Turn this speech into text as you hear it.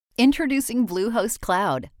Introducing Bluehost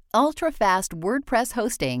Cloud, ultra-fast WordPress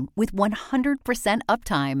hosting with 100%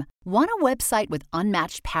 uptime. Want a website with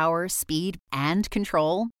unmatched power, speed, and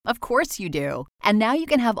control? Of course you do. And now you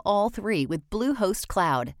can have all three with Bluehost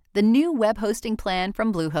Cloud, the new web hosting plan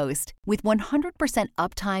from Bluehost. With 100%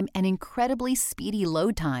 uptime and incredibly speedy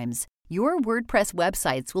load times, your WordPress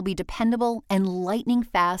websites will be dependable and lightning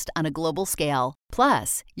fast on a global scale.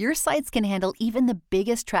 Plus, your sites can handle even the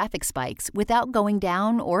biggest traffic spikes without going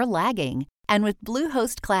down or lagging. And with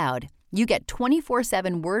Bluehost Cloud, you get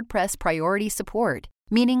 24/7 WordPress priority support,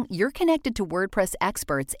 meaning you're connected to WordPress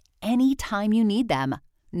experts anytime you need them.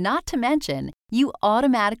 Not to mention, you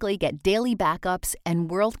automatically get daily backups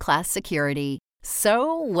and world-class security.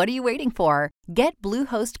 So, what are you waiting for? Get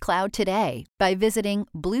Bluehost Cloud today by visiting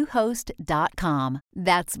Bluehost.com.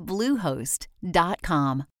 That's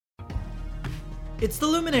Bluehost.com. It's the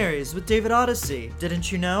Luminaries with David Odyssey.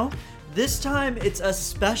 Didn't you know? This time it's a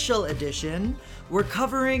special edition. We're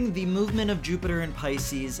covering the movement of Jupiter in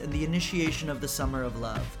Pisces and the initiation of the Summer of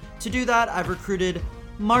Love. To do that, I've recruited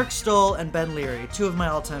Mark Stoll and Ben Leary, two of my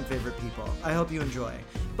all-time favorite people. I hope you enjoy.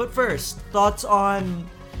 But first, thoughts on...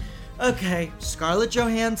 Okay, Scarlett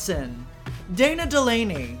Johansson, Dana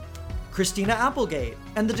Delaney, Christina Applegate,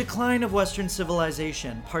 and the decline of Western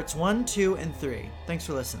civilization, parts 1, 2, and 3. Thanks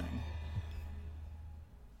for listening.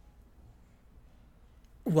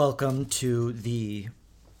 Welcome to the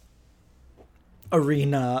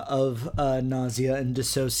arena of nausea and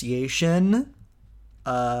dissociation,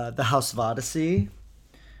 the House of Odyssey.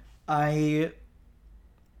 I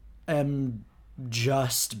am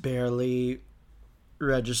just barely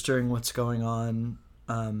registering what's going on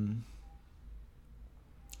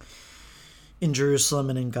in Jerusalem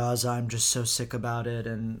and in Gaza. I'm just so sick about it,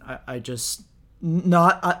 and I just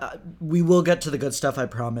we will get to the good stuff, I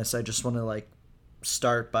promise. I just want to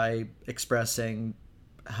start by expressing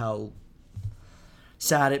how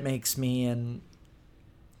sad it makes me, and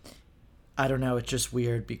I don't know, it's just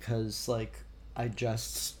weird because I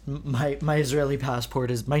just my Israeli passport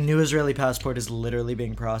is my new Israeli passport is literally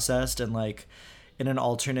being processed, and in an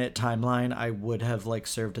alternate timeline, I would have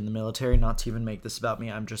served in the military. Not to even make this about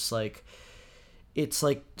me, I'm just it's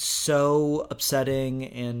so upsetting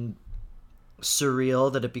and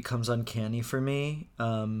surreal that it becomes uncanny for me.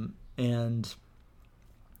 And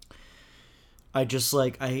I just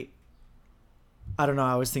I don't know.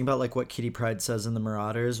 I always think about what Kitty Pryde says in The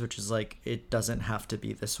Marauders, which is it doesn't have to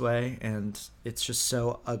be this way, and it's just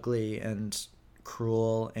so ugly and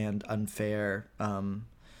cruel and unfair.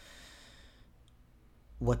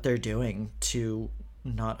 What they're doing to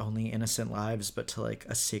not only innocent lives, but to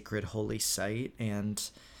a sacred holy site. And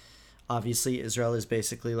obviously Israel is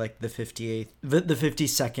basically the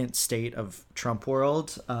 52nd state of Trump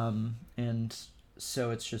world. And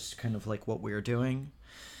so it's just kind of what we're doing.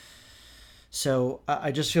 So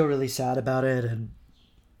I just feel really sad about it. And,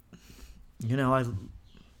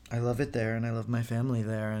 I love it there, and I love my family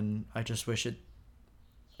there. And I just wish it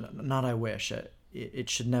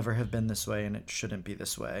should never have been this way, and it shouldn't be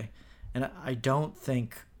this way. And I don't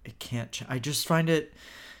think it can't I just find it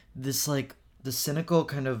this the cynical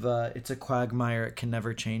kind of it's a quagmire, it can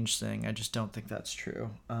never change thing. I just don't think that's true.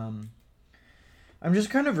 I'm just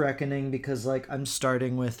kind of reckoning because I'm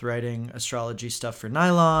starting with writing astrology stuff for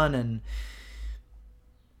Nylon, and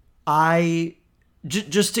I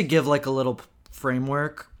just to give a little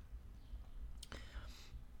framework,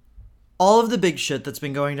 all of the big shit that's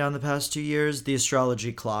been going down the past 2 years, the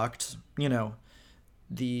astrology clocked.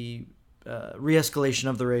 The re-escalation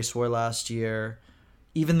of the race war last year,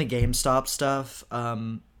 even the GameStop stuff,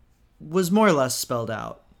 was more or less spelled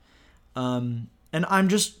out. And I'm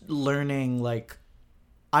just learning,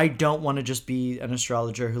 I don't want to just be an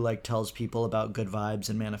astrologer who, tells people about good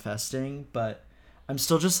vibes and manifesting, but I'm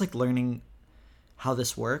still just, learning how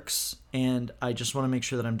this works, and I just want to make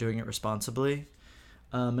sure that I'm doing it responsibly.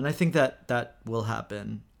 And I think that will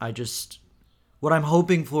happen. What I'm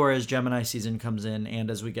hoping for as Gemini season comes in, and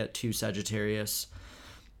as we get 2 Sagittarius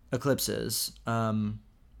eclipses, I'm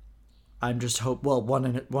just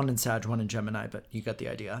one in Sag, one in Gemini, but you get the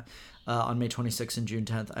idea. On May 26th and June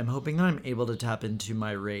 10th, I'm hoping that I'm able to tap into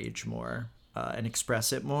my rage more and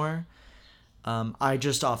express it more. I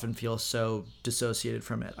just often feel so dissociated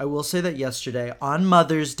from it. I will say that yesterday, on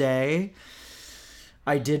Mother's Day,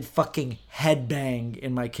 I did fucking headbang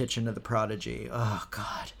in my kitchen to The Prodigy. Oh,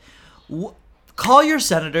 God. Call your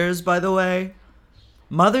senators, by the way.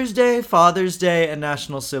 Mother's Day, Father's Day, and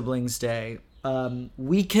National Siblings Day.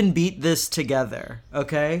 We can beat this together,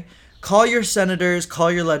 okay? Call your senators,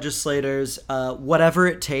 call your legislators, whatever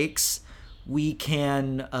it takes. We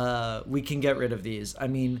can get rid of these. I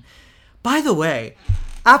mean, by the way,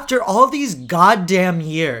 After all these goddamn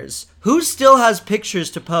years, who still has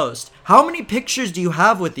pictures to post? How many pictures do you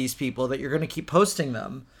have with these people that you're going to keep posting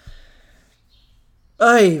them?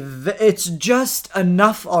 It's just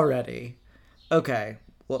enough already. Okay.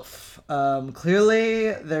 Woof.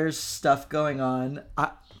 Clearly there's stuff going on.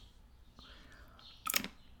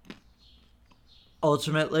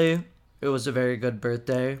 Ultimately, it was a very good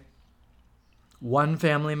birthday. One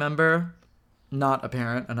family member, not a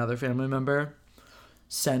parent, another family member,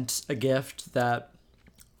 sent a gift that,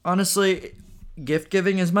 honestly, gift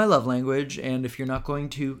giving is my love language, and if you're not going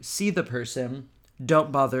to see the person,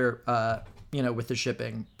 don't bother, with the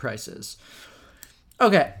shipping prices.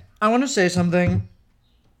 Okay, I want to say something.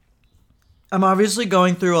 I'm obviously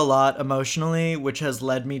going through a lot emotionally, which has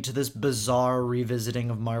led me to this bizarre revisiting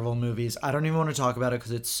of Marvel movies. I don't even want to talk about it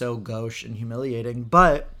because it's so gauche and humiliating,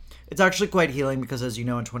 but it's actually quite healing because, as you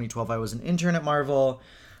know, in 2012, I was an intern at Marvel.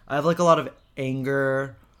 I have, a lot of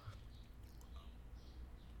anger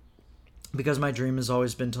because my dream has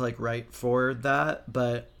always been to, write for that,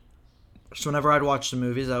 but so whenever I'd watch the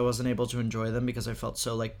movies, I wasn't able to enjoy them because I felt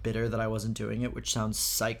so, bitter that I wasn't doing it, which sounds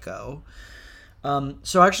psycho.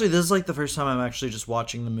 So actually, this is, the first time I'm actually just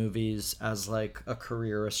watching the movies as, a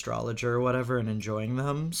career astrologer or whatever and enjoying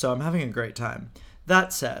them, so I'm having a great time.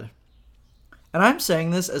 That said, and I'm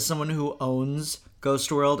saying this as someone who owns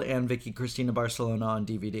Ghost World and Vicky Cristina Barcelona on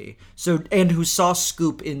DVD, and who saw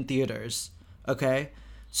Scoop in theaters, okay?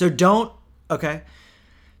 So okay?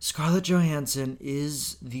 Scarlett Johansson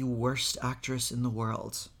is the worst actress in the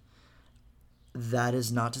world. That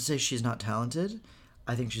is not to say she's not talented.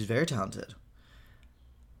 I think she's very talented.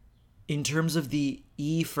 In terms of the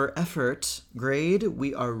E for effort grade,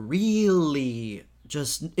 we are really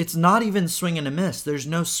it's not even swing and a miss. There's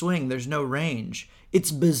no swing. There's no range.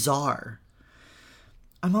 It's bizarre.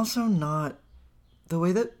 I'm also not, the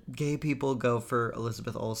way that gay people go for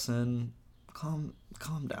Elizabeth Olsen, calm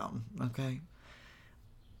down, okay?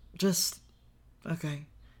 Okay.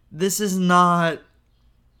 This is not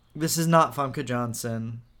Famke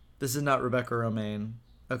Johnson. This is not Rebecca Romaine,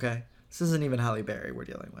 okay? This isn't even Halle Berry we're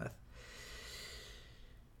dealing with.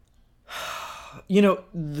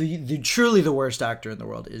 The truly the worst actor in the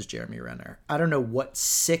world is Jeremy Renner. I don't know what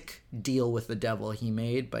sick deal with the devil he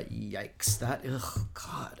made, but yikes.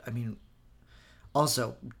 God. I mean,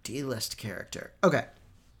 also, D-list character. Okay.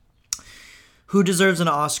 Who deserves an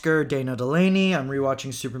Oscar? Dana Delaney. I'm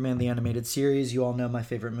rewatching Superman the Animated Series. You all know my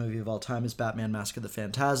favorite movie of all time is Batman Mask of the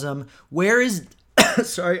Phantasm. Where is...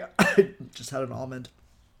 Sorry, I just had an almond.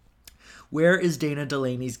 Where is Dana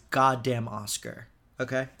Delaney's goddamn Oscar?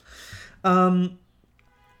 Okay?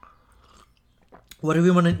 What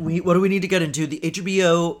do we need to get into? The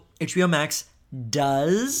HBO Max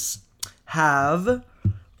does have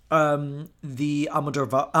the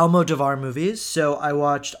Almodovar movies. So I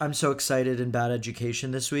watched I'm So Excited and Bad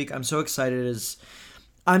Education this week. I'm so excited is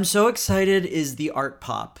the art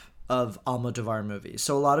pop of Almodovar movies.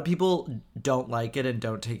 So a lot of people don't like it and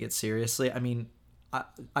don't take it seriously. I mean,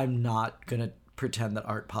 I'm not gonna pretend that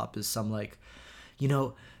art pop is some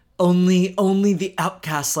only the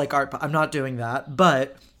outcasts like art pop. I'm not doing that,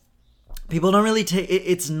 but people don't really take it.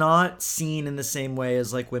 It's not seen in the same way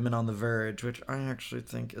as Women on the Verge, which I actually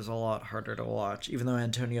think is a lot harder to watch, even though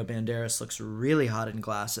Antonio Banderas looks really hot in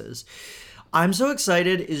glasses. I'm So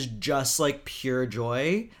Excited is just pure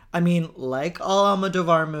joy. I mean, like all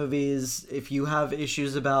Almodovar movies, if you have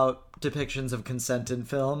issues about depictions of consent in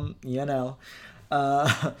film,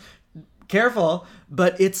 careful,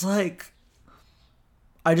 but it's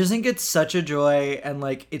I just think it's such a joy, and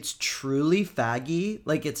it's truly faggy.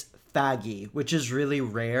 It's faggy, which is really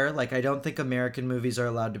rare. I don't think American movies are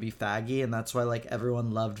allowed to be faggy, and that's why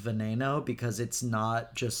everyone loved Veneno, because it's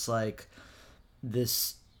not just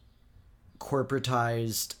this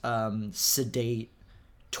corporatized sedate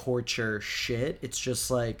torture shit. It's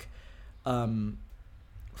just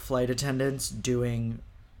flight attendants doing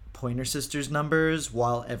Pointer Sisters numbers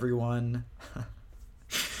while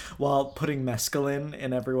putting mescaline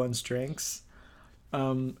in everyone's drinks.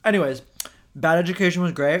 Anyways, Bad Education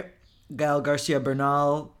was great. Gael Garcia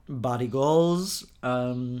Bernal, body goals.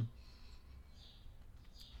 I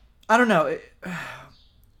don't know.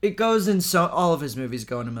 It goes in all of his movies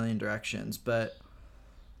go in a million directions, but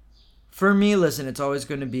for me, listen, it's always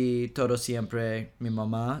going to be Todo Siempre Mi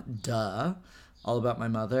Mamá, duh, all about my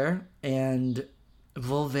mother, and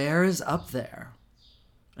Voltaire is up there.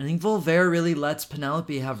 I think Voltaire really lets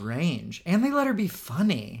Penelope have range, and they let her be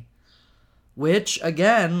funny. Which,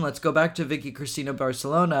 again, let's go back to Vicky Cristina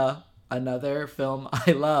Barcelona, another film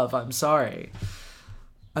I love. I'm sorry.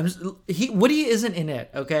 Woody isn't in it,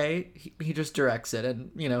 okay? He just directs it,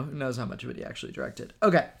 and who knows how much of it he actually directed.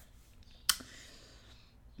 Okay.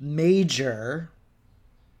 Major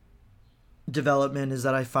development is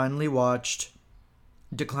that I finally watched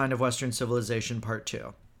Decline of Western Civilization Part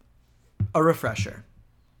 2. A refresher.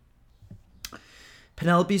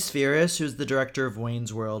 Penelope Spheris, who's the director of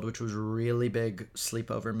Wayne's World, which was a really big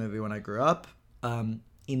sleepover movie when I grew up,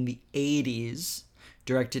 in the 80s,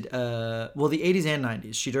 directed, the 80s and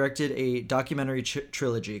 90s, she directed a documentary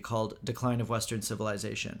trilogy called Decline of Western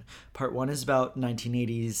Civilization. Part 1 is about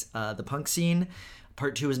 1980s, the punk scene.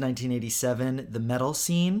 Part 2 is 1987, the metal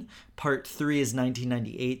scene. Part 3 is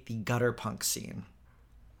 1998, the gutter punk scene.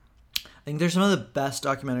 I think they're some of the best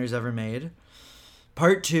documentaries ever made.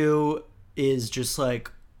 Part 2 is just like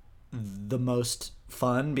the most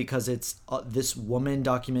fun because it's this woman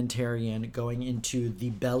documentarian going into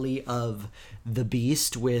the belly of the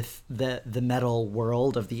beast with the metal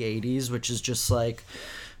world of the 80s, which is just like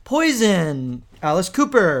Poison, Alice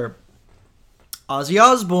Cooper, Ozzy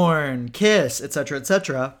Osbourne, Kiss,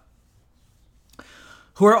 etc.,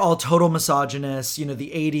 who are all total misogynists. The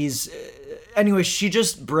 80s. Anyway, she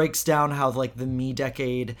just breaks down how like the me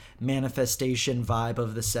decade manifestation vibe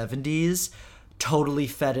of the 70s totally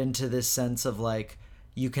fed into this sense of like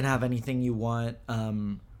you can have anything you want,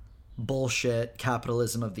 bullshit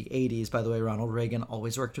capitalism of the 80s. By the way, Ronald Reagan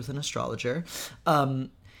always worked with an astrologer.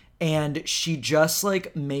 And she just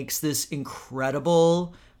like makes this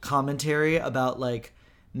incredible commentary about like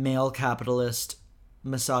male capitalist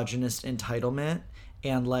misogynist entitlement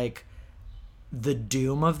and like the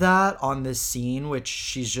doom of that on this scene, which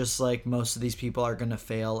she's just like, most of these people are going to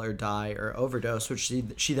fail or die or overdose, which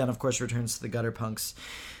she then of course returns to the gutter punks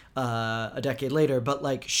a decade later. But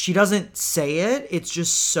like, she doesn't say it, it's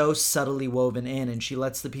just so subtly woven in, and she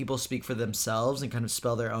lets the people speak for themselves and kind of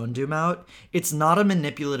spell their own doom out. It's not a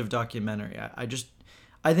manipulative documentary.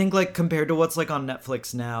 I think like compared to what's like on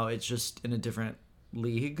Netflix now, it's just in a different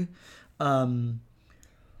league.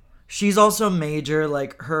 She's also major.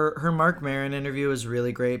 Like her Marc Maron interview is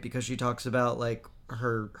really great because she talks about like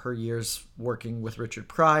her years working with Richard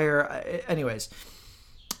Pryor. Anyways,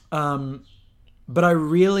 but I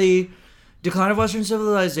really, Decline of Western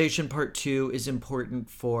Civilization Part 2 is important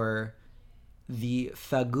for the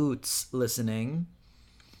fagoots listening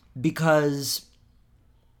because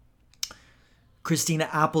Christina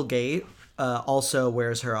Applegate also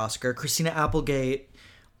wears her Oscar. Christina Applegate,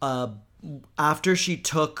 after she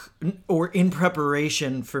took, or in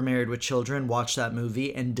preparation for Married with Children, watched that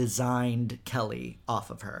movie and designed Kelly off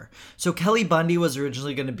of her. So Kelly Bundy was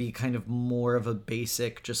originally going to be kind of more of a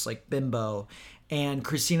basic, just like bimbo. And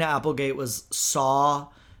Christina Applegate saw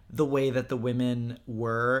the way that the women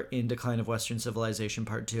were in Decline of Western Civilization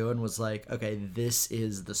Part 2 and was like, okay, this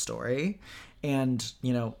is the story. And,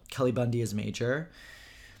 Kelly Bundy is major.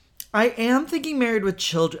 I am thinking Married with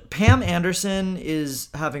Children. Pam Anderson is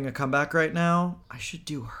having a comeback right now. I should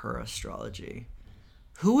do her astrology.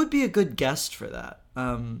 Who would be a good guest for that?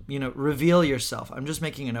 Reveal yourself. I'm just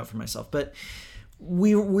making a note for myself. But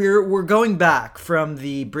we're going back from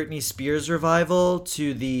the Britney Spears revival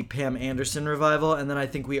to the Pam Anderson revival, and then I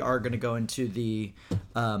think we are going to go into the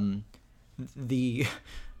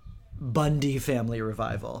Bundy family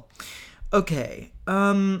revival. Okay.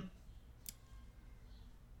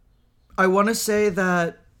 I want to say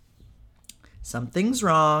that something's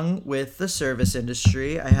wrong with the service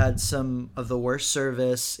industry. I had some of the worst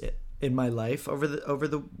service in my life over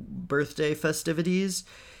the birthday festivities.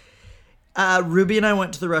 Ruby and I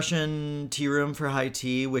went to the Russian tea room for high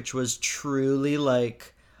tea, which was truly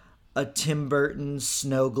like a Tim Burton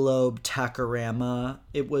snow globe tackorama.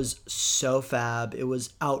 It was so fab. It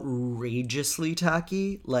was outrageously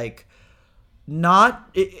tacky. Like,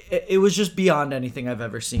 it was just beyond anything I've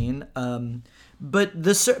ever seen. But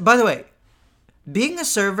by the way, being a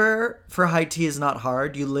server for high tea is not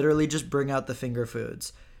hard. You literally just bring out the finger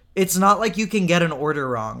foods. It's not like you can get an order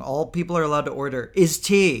wrong. All people are allowed to order is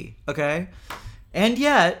tea, okay? And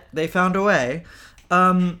yet, they found a way.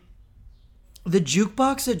 The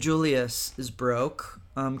jukebox at Julius is broke.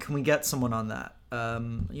 Can we get someone on that?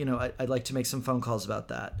 I'd like to make some phone calls about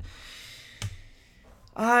that.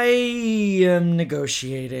 I am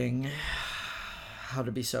negotiating how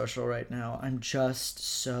to be social right now. I'm just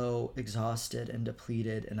so exhausted and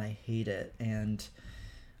depleted, and I hate it. And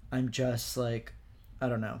I'm just like, I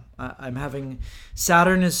don't know. I'm having,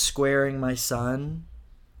 Saturn is squaring my sun,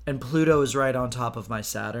 and Pluto is right on top of my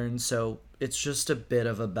Saturn, so it's just a bit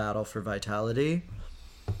of a battle for vitality.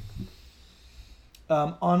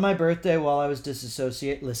 On my birthday, while I was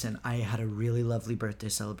disassociated, listen, I had a really lovely birthday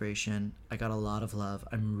celebration. I got a lot of love.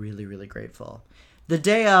 I'm really, really grateful. The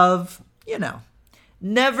day of,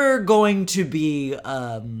 never going to be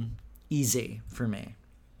easy for me.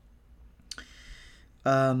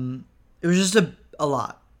 It was just a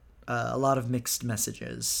lot of mixed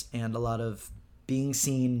messages and a lot of being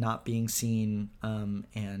seen, not being seen,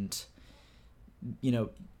 and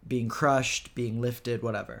being crushed, being lifted,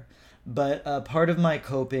 whatever. But part of my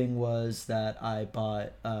coping was that I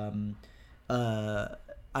bought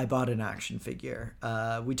an action figure.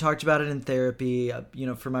 We talked about it in therapy.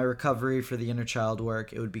 For my recovery, for the inner child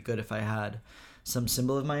work, it would be good if I had some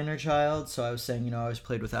symbol of my inner child. So I was saying, I always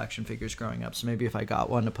played with action figures growing up. So maybe if I got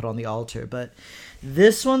one to put on the altar. But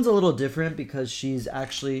this one's a little different because she's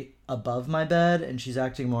actually above my bed and she's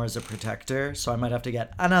acting more as a protector. So I might have to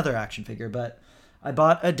get another action figure. But I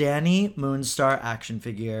bought a Dani Moonstar action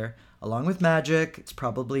figure along with Magic. It's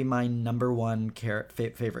probably my number one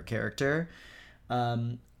favorite character.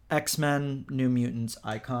 X-Men, New Mutants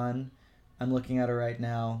icon. I'm looking at her right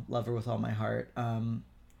now. Love her with all my heart.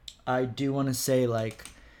 I do want to say,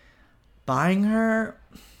 buying her...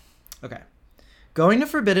 Okay. Going to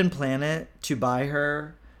Forbidden Planet to buy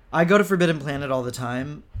her... I go to Forbidden Planet all the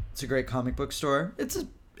time. It's a great comic book store. It's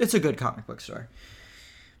a good comic book store.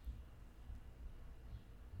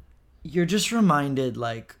 You're just reminded,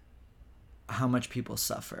 how much people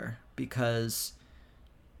suffer. Because...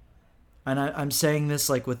 And I'm saying this,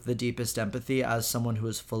 with the deepest empathy as someone who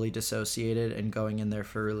is fully dissociated and going in there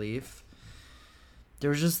for relief. There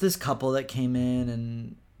was just this couple that came in,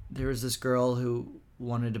 and there was this girl who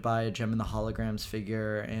wanted to buy a Gem in the Holograms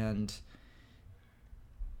figure, and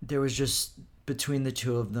there was just, between the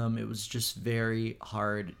two of them, it was just very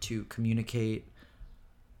hard to communicate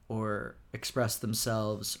or express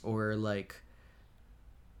themselves or,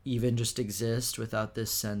 even just exist without this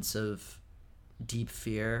sense of deep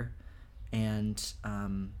fear. And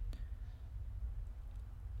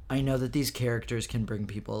I know that these characters can bring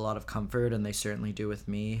people a lot of comfort, and they certainly do with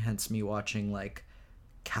me, hence me watching,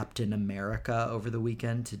 Captain America over the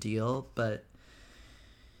weekend to deal, but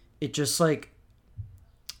it just, I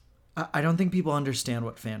don't think people understand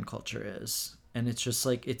what fan culture is, and it's just,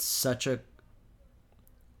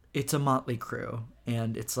 it's a motley crew,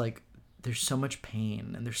 and it's, there's so much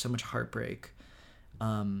pain, and there's so much heartbreak,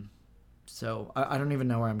 so I don't even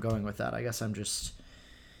know where I'm going with that. I guess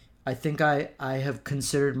I think I have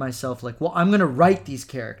considered myself I'm going to write these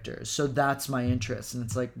characters. So that's my interest. And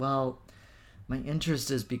it's my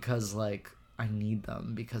interest is because I need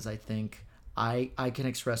them, because I think I can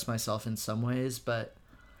express myself in some ways, but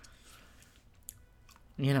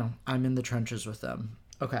I'm in the trenches with them.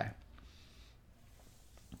 Okay.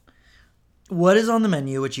 What is on the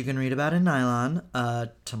menu, which you can read about in Nylon,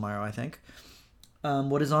 tomorrow, I think.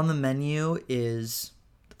 What is on the menu is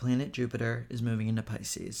the planet Jupiter is moving into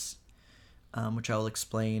Pisces, which I will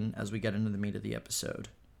explain as we get into the meat of the episode.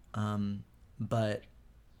 But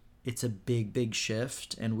it's a big, big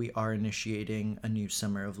shift, and we are initiating a new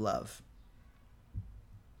summer of love.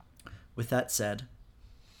 With that said,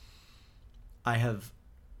 I have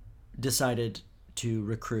decided to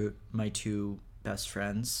recruit my two best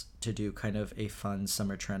friends to do kind of a fun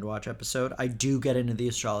summer trend watch episode. I do get into the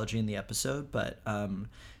astrology in the episode, but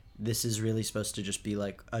this is really supposed to just be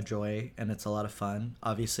a joy, and it's a lot of fun.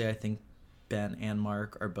 Obviously, I think Ben and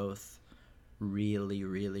Mark are both really,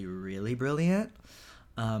 really, really brilliant.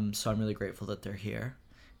 So I'm really grateful that they're here,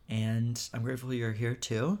 and I'm grateful you're here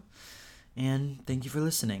too. And thank you for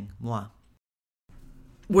listening. Mwah.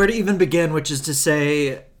 Where to even begin, which is to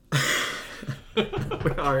say...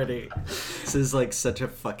 We're already... This is such a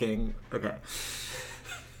fucking... Okay.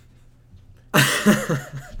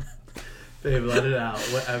 Babe, let it out.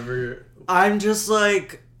 Whatever. I'm just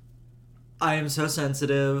I am so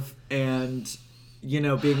sensitive, and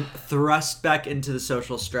being thrust back into the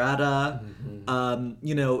social strata.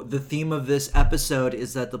 Mm-hmm. The theme of this episode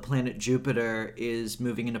is that the planet Jupiter is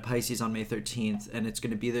moving into Pisces on May 13th, and it's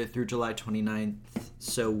going to be there through July 29th.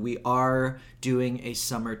 So we are doing a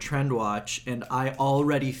summer trend watch, and I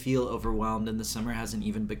already feel overwhelmed, and the summer hasn't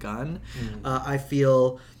even begun. Mm-hmm. I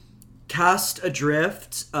feel cast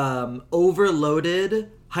adrift,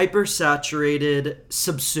 overloaded, hypersaturated,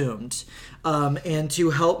 subsumed. And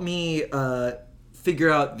to help me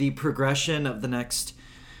figure out the progression of the next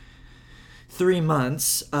 3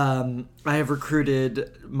 months, I have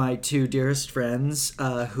recruited my two dearest friends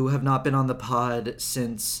who have not been on the pod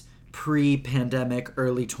since pre-pandemic,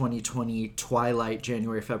 early 2020, Twilight,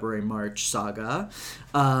 January, February, March saga.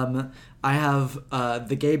 I have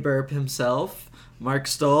the gay burp himself, Mark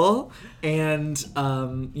Stoll, and,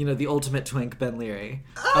 the ultimate twink, Ben Leary.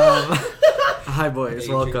 Hi, boys.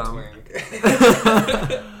 Welcome.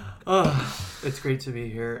 It's great to be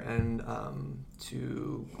here and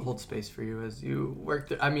to hold space for you as you work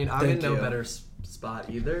through. I mean, I'm Thank in no you. better spot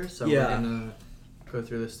either, so Yeah. we're gonna go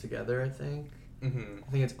through this together, I think. Mm-hmm.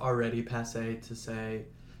 I think it's already passe to say,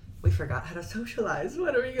 we forgot how to socialize.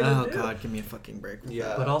 What are we gonna do? Oh God, give me a fucking break.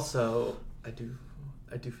 Yeah. But also, I do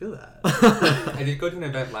feel that. I did go to an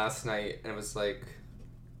event last night, and it was like,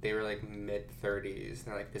 they were like mid-30s, and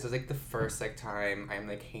they're like, this is like the first like time I'm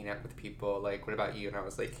like hanging out with people, like, what about you? And I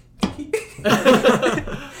was like,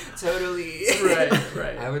 totally.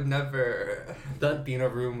 Right. I would never be in a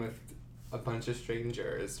room with a bunch of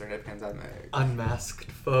strangers during a pandemic. Unmasked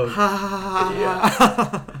folks. Yeah.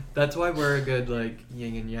 Yeah. That's why we're a good like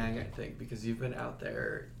yin and yang, I think, because you've been out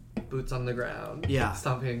there, boots on the ground, Yeah.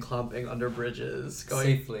 stomping and clomping under bridges,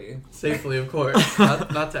 going Safely. of course,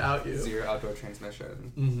 not to out you. Zero outdoor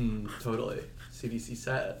transmission. Mm-hmm. Totally. CDC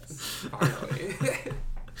says. Finally.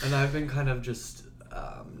 And I've been kind of just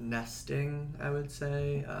nesting, I would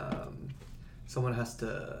say. Someone has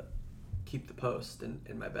to keep the post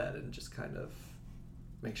in my bed and just kind of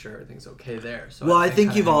make sure everything's okay there. So Well, I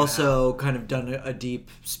think kinda you've hang also out. kind of done a deep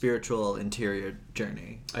spiritual interior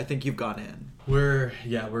journey. I think you've gone in. We're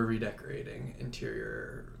redecorating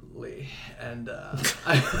interiorly, and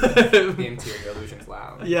The interior illusions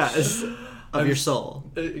lounge. Yes, of your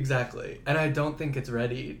soul. Exactly. And I don't think it's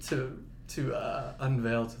ready to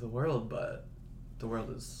unveil to the world, but the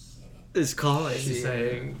world is calling. she's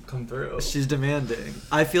saying come through. She's demanding.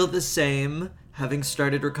 I feel the same. Having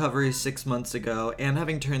started recovery 6 months ago and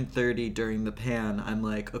having turned 30 during the pan, I'm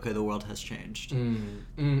like, okay, the world has changed.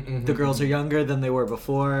 The girls are younger than they were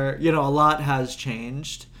before. You know, a lot has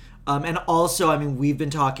changed. And also, I mean, we've been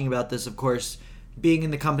talking about this, of course, being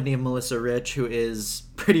in the company of Melissa Rich, who is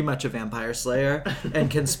pretty much a vampire slayer and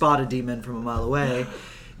can spot a demon from a mile away.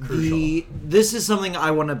 This is something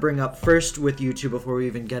I want to bring up first with you two before we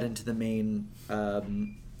even get into the main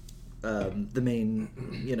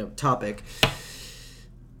topic.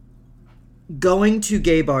 Going to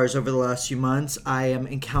gay bars over the last few months, I am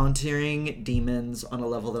encountering demons on a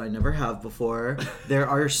level that I never have before. There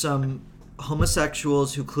are some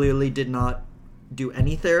homosexuals who clearly did not do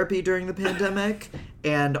any therapy during the pandemic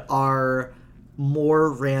and are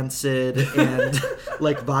more rancid and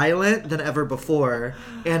like violent than ever before.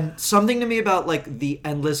 And something to me about like the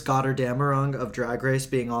endless Gotterdammerung of Drag Race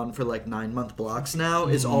being on for like 9-month blocks now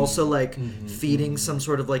is also like feeding some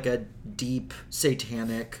sort of like a deep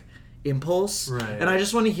satanic impulse. Right. And I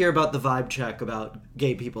just want to hear about the vibe check about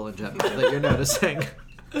gay people in general that you're noticing.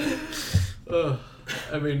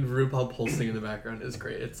 I mean, RuPaul pulsing in the background is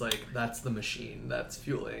great. It's like, that's the machine that's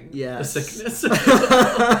fueling the sickness.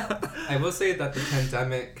 I will say that the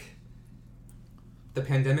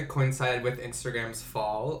pandemic coincided with Instagram's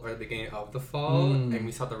fall, or the beginning of the fall, and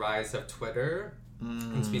we saw the rise of Twitter.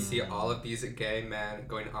 And so we see all of these gay men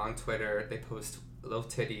going on Twitter. They post a little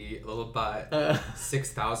titty, a little butt,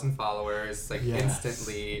 6,000 followers, like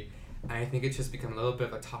instantly. And I think it's just become a little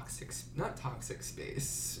bit of a not toxic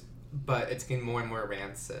space, but it's getting more and more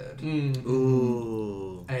rancid.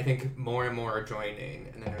 Ooh. And I think more and more are joining,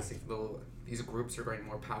 and then there's like these groups are growing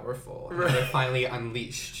more powerful. And they're finally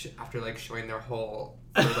unleashed after like showing their hole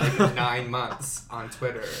for like 9 months on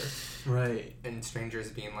Twitter. Right. And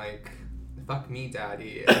strangers being like, fuck me,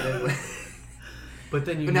 daddy. And then, but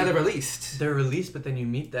now they're released. They're released, but then you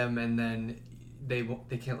meet them, and then they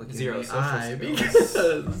can't look Zero in the social eye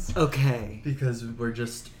skills. because we're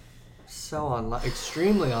just so online,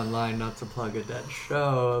 extremely online. Not to plug a dead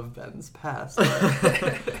show of Ben's past.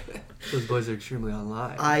 Those boys are extremely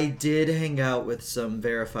online. I did hang out with some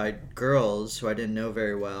verified girls who I didn't know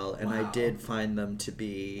very well, and I did find them to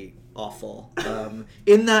be awful.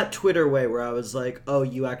 In that Twitter way where I was like, oh,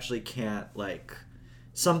 you actually can't, like,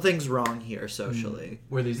 something's wrong here socially.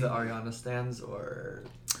 Were these the Ariana stands or...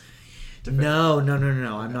 No.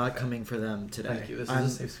 I'm not coming for them today. Thank you. This is a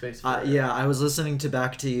safe space for yeah, I was listening to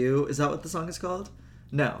Back to You. Is that what the song is called?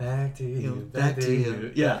 No. Back to you. Back to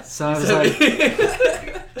you. Yeah. So I was So- like...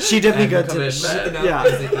 She did me good today. Yeah.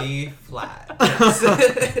 Is an E flat. Yes.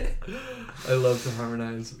 I love to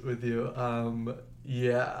harmonize with you.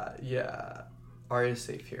 Yeah. Aria's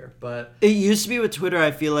safe here, but... It used to be with Twitter,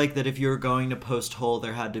 I feel like that if you were going to post whole,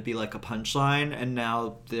 there had to be like a punchline, and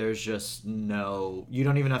now there's just no... You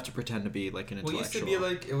don't even have to pretend to be like an Well, intellectual. it used to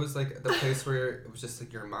be like, it was like the place where it was just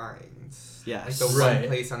like your mind. Yes. Like the Right. one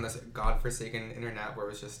place on this godforsaken internet where it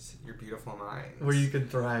was just your beautiful mind. Where you could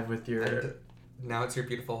thrive with your... And now it's your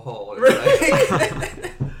beautiful whole.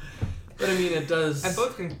 Right. But I mean, it does... And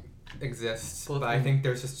both can exist, but I think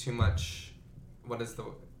there's just too much... What is the...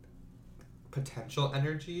 potential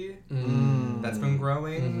energy that's been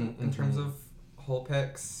growing in terms of whole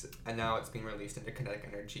pics, and now it's being released into kinetic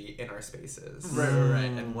energy in our spaces. Right.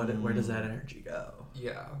 And where does that energy go?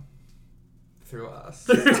 Yeah. Through us.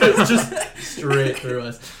 Just straight through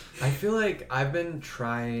us. I feel like I've been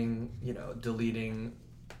trying, deleting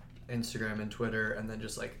Instagram and Twitter, and then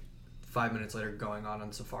just 5 minutes later going on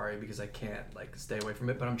Safari because I can't stay away from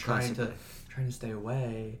it. But I'm trying to stay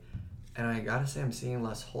away, and I gotta say I'm seeing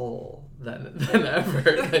less whole than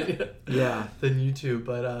ever than YouTube.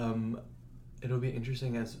 But it'll be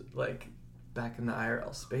interesting as back in the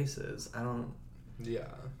IRL spaces.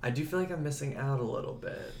 I do feel like I'm missing out a little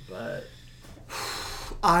bit, but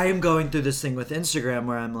I'm going through this thing with Instagram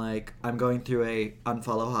where I'm going through a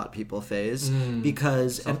unfollow hot people phase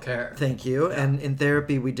because self-care. Thank you. Yeah. And in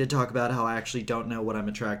therapy we did talk about how I actually don't know what I'm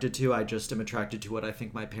attracted to. I just am attracted to what I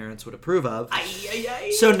think my parents would approve of.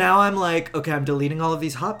 So now I'm okay, I'm deleting all of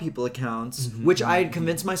these hot people accounts, which I had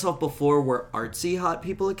convinced myself before were artsy hot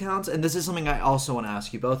people accounts, and this is something I also want to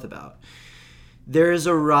ask you both about. There is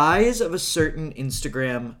a rise of a certain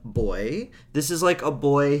Instagram boy. This is a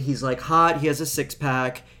boy, he's hot, he has a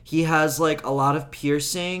six-pack, he has a lot of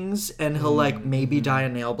piercings, and he'll maybe dye a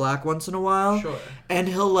nail black once in a while. Sure. And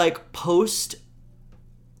he'll post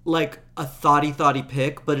a thoughty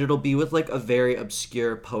pic, but it'll be with a very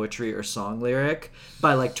obscure poetry or song lyric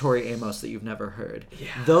by Tori Amos that you've never heard. Yeah.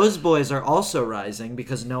 Those boys are also rising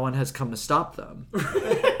because no one has come to stop them.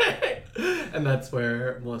 And that's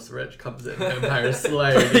where Melissa Rich comes in, Vampire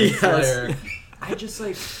Slayer. Slayer. I just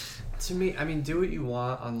to me, I mean, do what you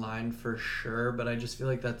want online for sure, but I just feel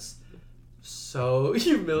like that's so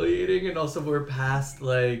humiliating, and also we're past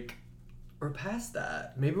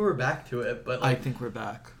that. Maybe we're back to it, but I think we're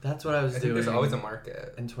back. That's what I was doing. There's always a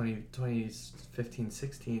market. In 2015,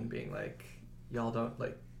 16, being y'all don't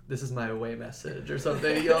this is my away message or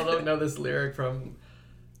something. Y'all don't know this lyric from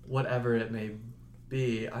whatever it may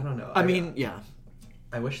be. I don't know. I mean, yeah.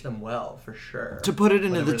 I wish them well, for sure. To put it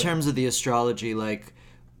into the terms of the astrology,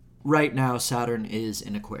 right now Saturn is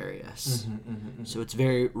in Aquarius. So it's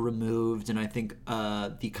very removed, and I think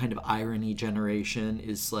the kind of irony generation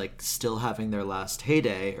is still having their last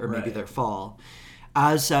heyday, or maybe their fall.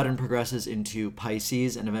 As Saturn progresses into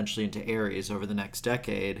Pisces and eventually into Aries over the next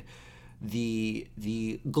decade,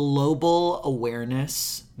 the global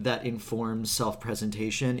awareness that informs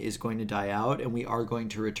self-presentation is going to die out, and we are going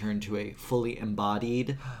to return to a fully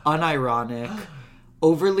embodied, unironic,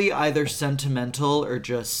 overly either sentimental or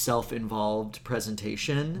just self-involved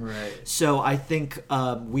presentation. Right. So I think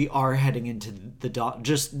we are heading into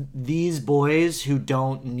just these boys who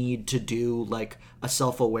don't need to do a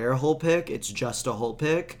self-aware whole pic. It's just a whole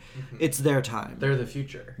pic. It's their time. They're the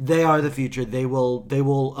future. They are the future. They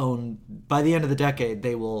will own, by the end of the decade,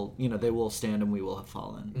 they will stand and we will have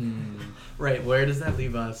fallen. Right. Where does that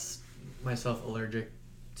leave us? Myself allergic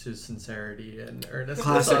to sincerity and earnestness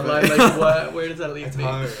Classic. online. Where does that leave me?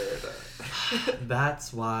 Hard.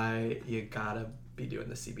 That's why you gotta be doing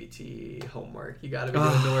the CBT homework. You gotta be doing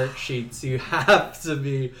the worksheets. You have to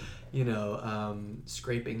be,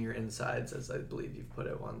 scraping your insides, as I believe you've put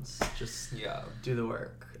it once. Just do the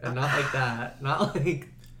work, and not like that. Not like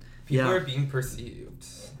people are being perceived.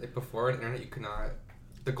 Before on the internet, you could not.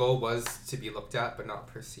 The goal was to be looked at, but not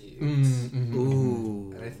perceived.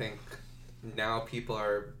 Ooh. And I think now people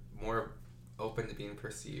are more open to being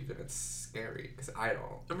perceived, and it's scary because I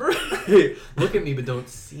don't. Look at me, but don't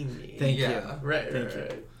see me. Thank you. Right. Thank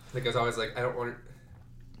you. I was always I don't want.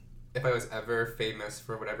 If I was ever famous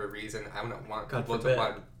for whatever reason, I wouldn't want people to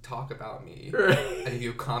want to talk about me. Right. And if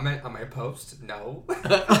you comment on my post, no,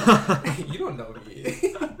 you don't know me.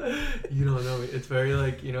 You don't know me. It's very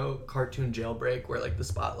cartoon Jailbreak where the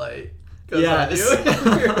spotlight goes on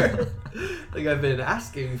you. I've been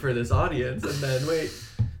asking for this audience, and then wait,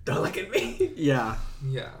 don't look at me. Yeah.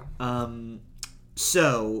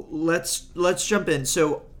 So let's jump in.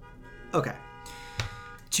 So, okay,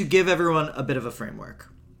 to give everyone a bit of a framework.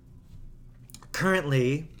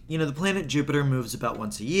 Currently, the planet Jupiter moves about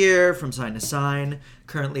once a year from sign to sign.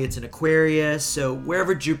 Currently, it's in Aquarius, so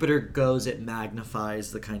wherever Jupiter goes, it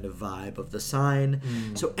magnifies the kind of vibe of the sign.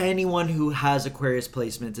 So anyone who has Aquarius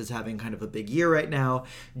placements is having kind of a big year right now.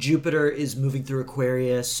 Jupiter is moving through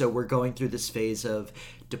Aquarius, so we're going through this phase of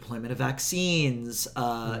deployment of vaccines,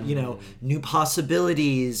 new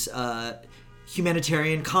possibilities,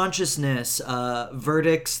 humanitarian consciousness,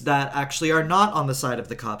 verdicts that actually are not on the side of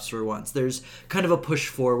the cops for once. There's kind of a push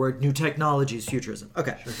forward, new technologies, futurism.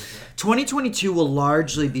 Okay. Sure. 2022 will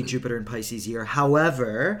largely be Jupiter and Pisces year.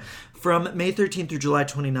 However, from May 13th through July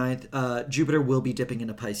 29th, Jupiter will be dipping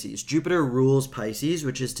into Pisces. Jupiter rules Pisces,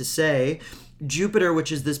 which is to say, Jupiter,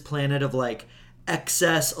 which is this planet of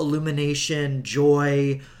excess, illumination,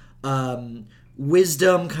 joy,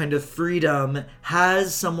 wisdom, kind of freedom,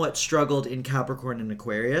 has somewhat struggled in Capricorn and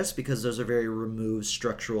Aquarius because those are very removed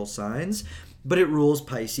structural signs. But it rules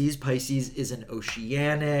Pisces. Pisces is an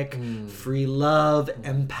oceanic, free love,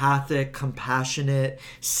 empathic, compassionate,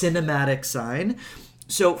 cinematic sign.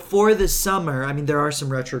 So for this summer, I mean, there are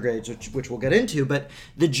some retrogrades, which we'll get into, but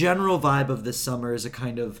the general vibe of this summer is a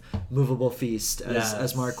kind of movable feast,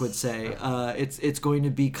 as Mark would say. It's going to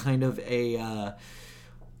be kind of a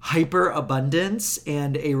hyper abundance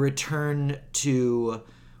and a return to,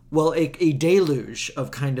 well, a deluge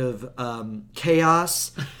of kind of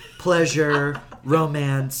chaos, pleasure,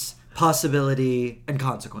 romance, possibility, and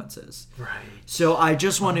consequences. Right. So I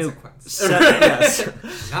just want to set,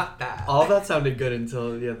 Not that. All that sounded good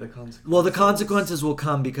until the consequences. Well, the consequences will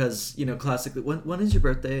come because, classically, when is your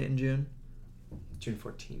birthday in June? June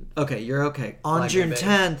 14th. Okay, you're okay. On Like June my babe.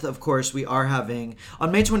 10th, of course, we are having...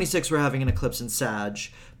 On May 26th, we're having an eclipse in Sag,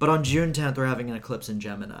 but on June 10th, we're having an eclipse in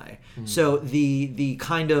Gemini. So the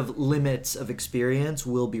kind of limits of experience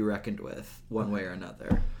will be reckoned with one way or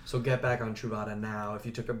another. So get back on Truvada now. If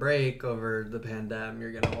you took a break over the pandemic,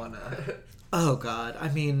 you're going to want to... Oh, God. I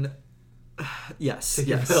mean... Yes. Take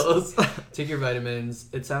your pills. Take your vitamins.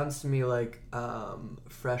 It sounds to me like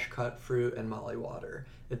fresh cut fruit and Molly water.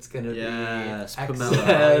 It's going to be pomelo.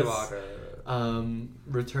 excess, water.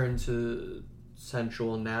 return to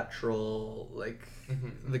sensual, natural, like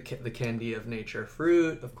the candy of nature.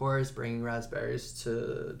 Fruit, of course, bringing raspberries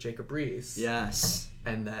to Jacob Reese. Yes.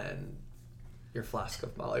 And then your flask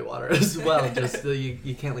of Molly water as well. Just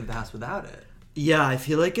you can't leave the house without it. Yeah, I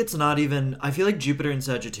feel like it's not even... I feel like Jupiter in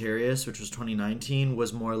Sagittarius, which was 2019,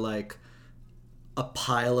 was more like a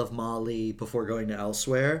pile of Molly before going to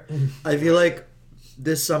elsewhere. I feel like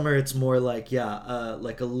this summer it's more like,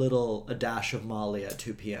 like a dash of Molly at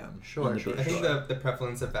 2 p.m. Sure. I think the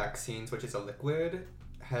prevalence of vaccines, which is a liquid,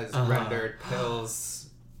 has rendered pills...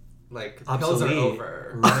 Like, obsolete. Pills are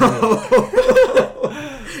over. Right.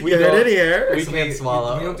 We heard it here. We can't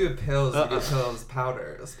swallow. We don't do pills, we do pills,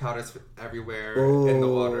 powders. Powders everywhere in the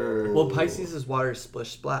water. Well, Pisces is water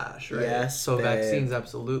splish splash, right? Yes, So babe. vaccines,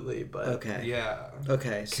 absolutely, but... Okay. Yeah.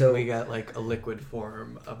 Okay, So so... we got like a liquid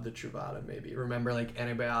form of the Truvada, maybe. Remember like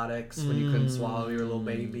antibiotics when you couldn't swallow your little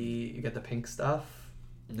baby? You get the pink stuff?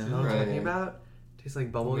 No. You know what I'm talking Right. about? Tastes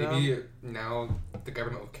like bubble gum? Maybe now the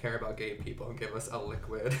government will care about gay people and give us a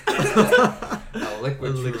liquid. a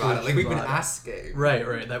liquid Truvada. Like we've been Truvada. asking.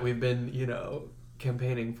 Right. That we've been,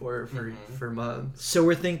 campaigning for months. So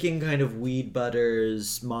we're thinking kind of weed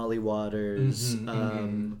butters, Molly waters,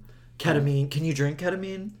 ketamine. Can you drink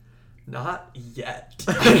ketamine? Not yet.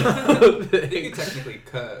 I think you technically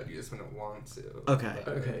could. You just wouldn't want to. Okay.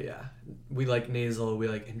 But- Okay, yeah. We like nasal, we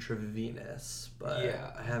like intravenous, but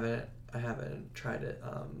Yeah. I haven't tried it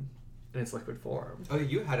in its liquid form. Oh,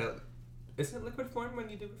 you had isn't it liquid form when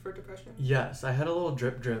you do it for depression? Yes, I had a little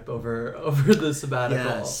drip over the sabbatical.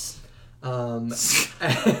 Yes. And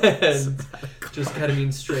just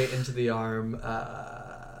ketamine straight into the arm,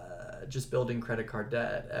 just building credit card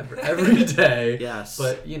debt every day. Yes.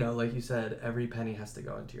 But, like you said, every penny has to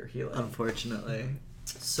go into your healing. Unfortunately.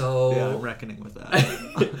 So Yeah, I'm reckoning with that.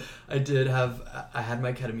 I had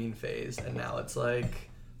my ketamine phase, and now it's like,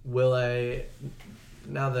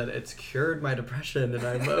 now that it's cured my depression and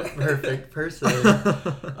I'm a perfect person,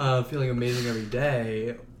 feeling amazing every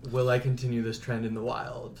day, will I continue this trend in the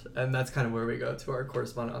wild? And that's kind of where we go to our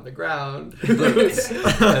correspondent on the ground,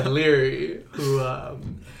 and Leary, who I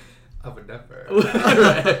would never.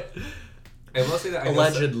 right, I will say that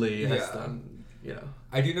allegedly I has done,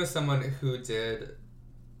 I do know someone who did.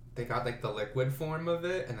 They got like the liquid form of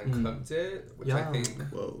it and then cooked it, which I think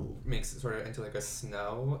Whoa. makes it sort of into like a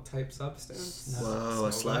snow type substance. Whoa,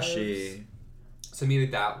 a Snow slushy. vibes. So maybe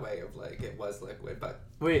that way of like it was liquid, but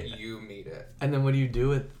Wait. you made it. And then what do you do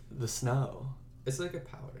with the snow? It's like a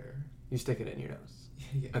powder. You stick it in your nose.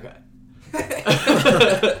 Yeah. Okay.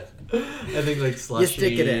 I think like slushy. You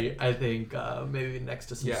stick it in. I think maybe next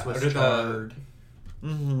to some Yeah, Swiss under the- chard.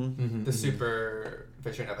 The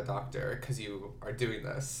supervision of a doctor, because you are doing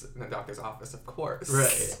this in the doctor's office, of course.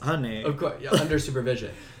 Right. Honey. Of course, yeah, under supervision.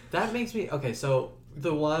 That makes me okay. So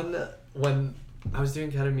the one when I was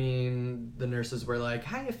doing ketamine, the nurses were like,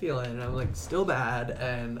 "How you feeling?" And I'm like, "Still bad,"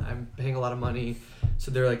 and I'm paying a lot of money. So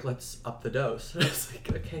they're like, "Let's up the dose." I was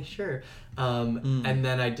like, "Okay, sure." And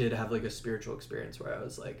then I did have like a spiritual experience where I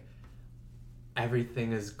was like,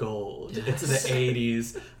 everything is gold. Yes. It's the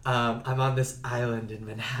 80s. I'm on this island in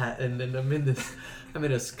Manhattan, and I'm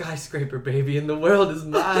in a skyscraper, baby, and the world is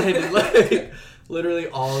mine. And like, literally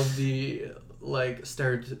all of the like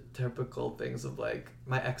stereotypical things of like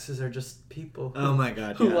my exes are just people. Oh my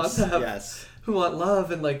god, who yes, want to have, yes. who want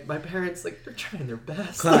love, and like my parents, like they're trying their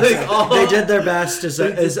best. Classic. Like, They did their best is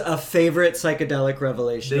a favorite psychedelic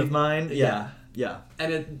revelation of mine. Yeah.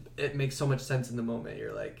 And it makes so much sense in the moment.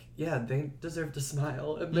 You're like, yeah, they deserve to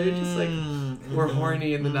smile, and they just like were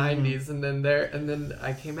horny in the 90s, and then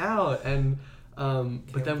I came out, and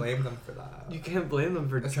but then blame them for that. You can't blame them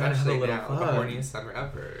for especially trying to have a little now, fun. the horniest summer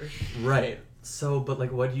ever. Right. So, but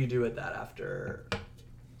like, what do you do with that after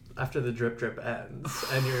the drip ends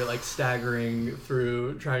and you're like staggering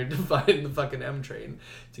through trying to find the fucking M train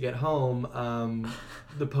to get home?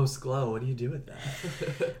 The post glow. What do you do with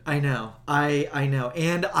that? I know.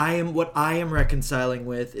 And what I am reconciling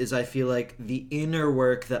with is I feel like the inner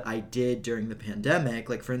work that I did during the pandemic,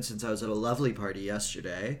 like for instance, I was at a lovely party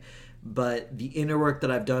yesterday, but the inner work that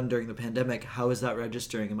I've done during the pandemic, how is that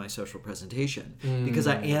registering in my social presentation? Because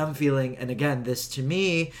I am feeling, and again, this to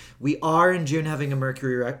me, we are in June having a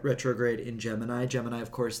Mercury retrograde in Gemini. Gemini, of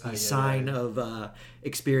course, the sign of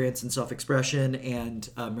experience and self-expression, and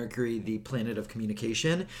Mercury, the planet of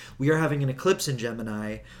communication. We are having an eclipse in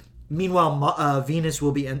Gemini. Meanwhile, Venus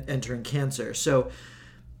will be entering Cancer. So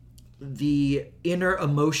the inner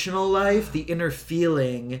emotional life, the inner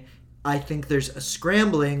feeling, I think there's a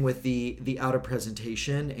scrambling with the outer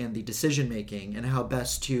presentation and the decision making and how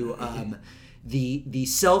best to the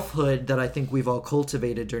selfhood that I think we've all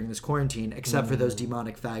cultivated during this quarantine, except for those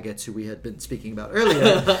demonic faggots who we had been speaking about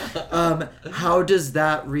earlier. How does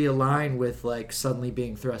that realign with like suddenly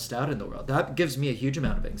being thrust out in the world? That gives me a huge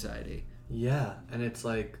amount of anxiety. Yeah, and it's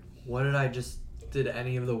like, what did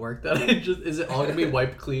any of the work that is it all gonna be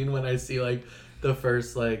wiped clean when I see like the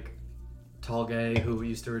first like tall gay who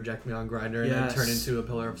used to reject me on Grindr and then turn into a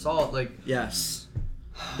pillar of salt? Like, yes,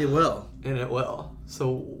 it will. And it will.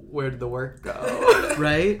 So where did the work go?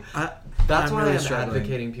 Right? That's why really I'm struggling.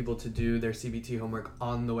 advocating people to do their CBT homework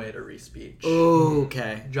on the way to Re-Speech. Oh,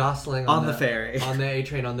 okay. Jostling on the ferry. On the A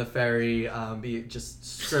train on the ferry, be just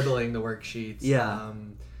scribbling the worksheets. Yeah.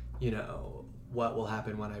 What will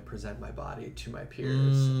happen when I present my body to my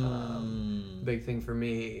peers. Big thing for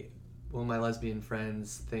me, will my lesbian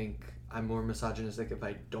friends think I'm more misogynistic if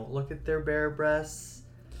I don't look at their bare breasts?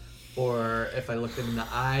 Or if I look them in the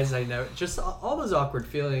eyes? I know, just all those awkward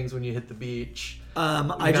feelings when you hit the beach.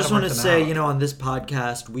 I just want to say, on this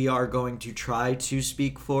podcast, we are going to try to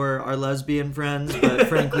speak for our lesbian friends, but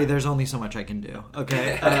frankly, there's only so much I can do.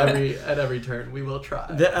 Okay, at every turn, we will try.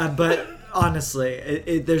 But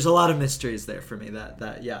honestly, there's a lot of mysteries there for me that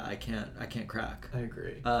I can't crack. I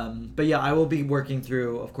agree. But yeah, I will be working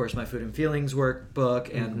through, of course, my food and feelings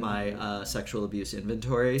workbook and my sexual abuse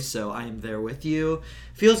inventory. So I am there with you.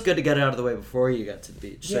 Feels good to get it out of the way before you get to the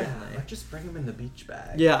beach. Yeah, certainly. like just bring them in the beach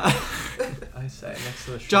bag. Yeah. I say next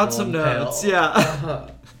to the jot some notes. pail. Yeah.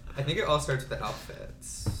 I think it all starts with the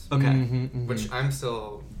outfits. Okay. Which I'm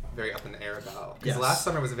still very up in the air about. Because last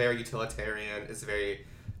summer was very utilitarian. It's very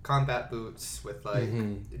combat boots with like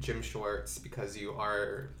gym shorts because you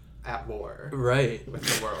are at war with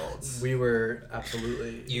the world. We were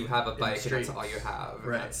absolutely. You have a bike and that's all you have.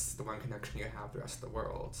 Right. That's the one connection you have the rest of the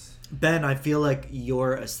world. Ben, I feel like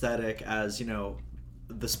your aesthetic as,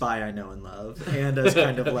 the spy I know and love, and as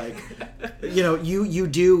kind of like, you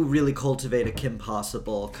do really cultivate a Kim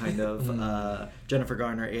Possible kind of Jennifer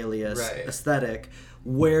Garner alias aesthetic.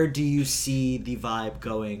 Where do you see the vibe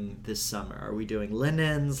going this summer? Are we doing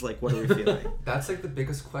linens? Like, what are we feeling? That's like the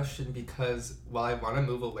biggest question, because while I want to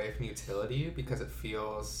move away from utility because it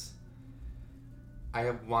feels, I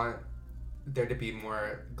want there to be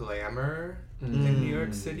more glamour in New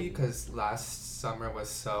York City, because last summer was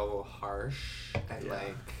so harsh and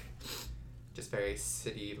like just very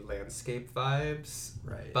city landscape vibes.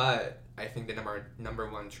 Right. But I think the number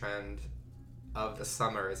one trend of the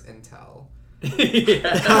summer is Intel.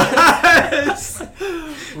 Yes.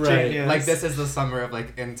 Right. Genius. Like, this is the summer of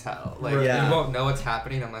like Intel. Like, you won't know what's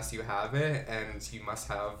happening unless you have it, and you must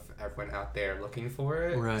have everyone out there looking for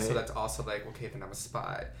it. Right. So that's also like, okay, then I'm a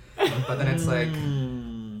spy. But then it's like,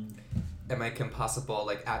 am I Kim Possible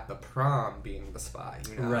like at the prom being the spy?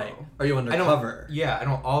 Right. Are you undercover? I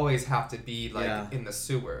don't always have to be like in the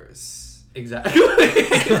sewers. Exactly.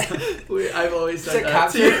 I've always said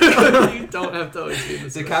that too. You don't have to always be in the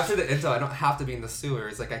sewers. To capture the intel, I don't have to be in the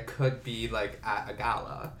sewers. Like, I could be like at a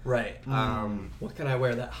gala. Right. What can I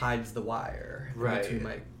wear that hides the wire between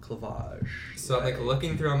my clavage? So I'm like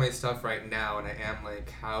looking through all my stuff right now, and I am like,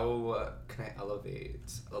 how can I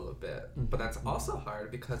elevate a little bit? But that's also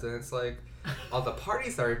hard because then it's like all the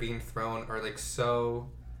parties that are being thrown are like so.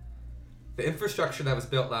 The infrastructure that was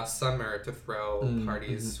built last summer to throw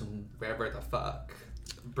parties wherever the fuck,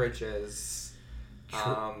 bridges,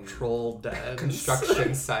 Troll dens.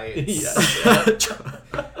 Construction sites. Yes.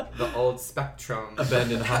 The old Spectrum.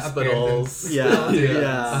 Abandoned hospitals.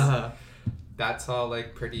 Yeah. That's all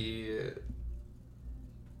like pretty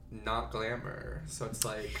not glamour. So it's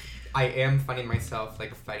like I am finding myself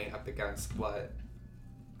like fighting up against what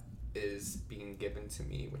is being given to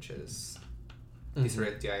me, which is these sort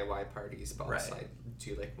of DIY parties, but also I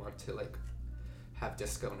do like want to like have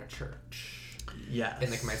disco in a church. Yes.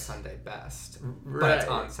 In like my Sunday best. Right. But it's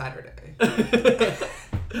on Saturday.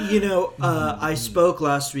 I spoke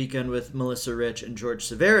last weekend with Melissa Rich and George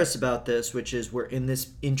Severus about this, which is we're in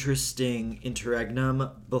this interesting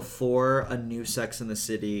interregnum before a new Sex and the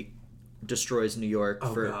City destroys New York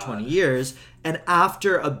for 20 years, and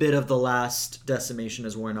after a bit of the last decimation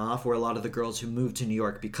has worn off, where a lot of the girls who moved to New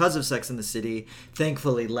York because of Sex and the City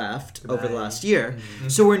thankfully left over the last year.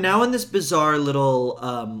 So we're now in this bizarre little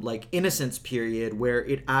like innocence period where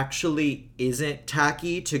it actually isn't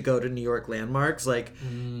tacky to go to New York landmarks. Like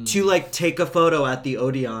to like take a photo at the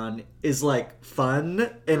Odeon is like fun,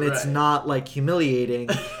 and it's not like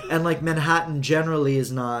humiliating, and like Manhattan generally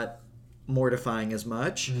is not mortifying as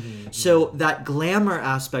much. So that glamour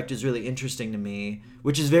aspect is really interesting to me,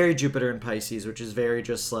 which is very Jupiter and Pisces, which is very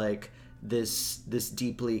just like this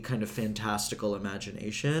deeply kind of fantastical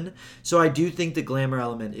imagination. So I do think the glamour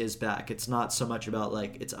element is back. It's not so much about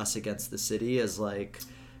like it's us against the city as like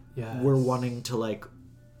we're wanting to like,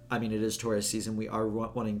 I mean, it is Taurus season. We are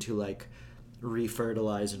wanting to like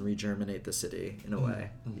refertilize and regerminate the city in a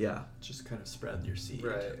way. Just kind of spread your seed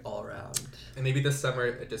all around. And maybe this summer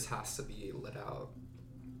it just has to be lit out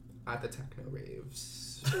at the techno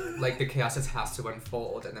raves. Like the chaos just has to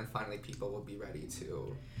unfold, and then finally people will be ready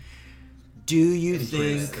to. Do you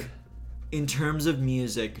think, in terms of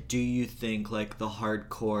music, do you think like the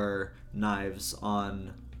hardcore Knives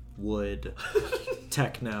on Wood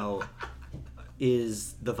techno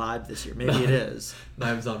is the vibe this year? Maybe it is.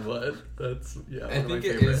 Knives on Wood. That's I think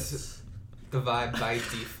it is the vibe by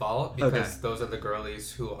default, because those are the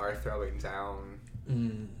girlies who are throwing down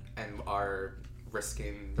and are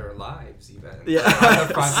risking their lives even on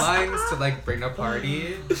the front lines to like bring a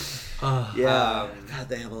party. God,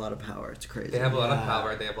 they have a lot of power. It's crazy. They have a lot of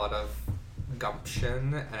power. They have a lot of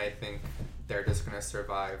gumption, and I think they're just gonna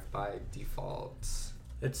survive by default.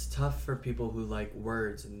 It's tough for people who like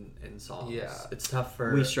words in songs. Yeah. It's tough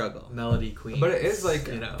for we struggle. Melody queens. But it is like,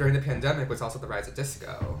 during the pandemic was also the rise of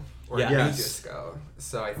disco. Or new disco.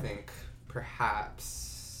 So I think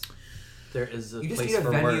perhaps there is a you just place need a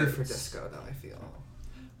for venue words. for disco, though, I feel.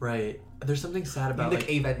 Right. There's something sad about like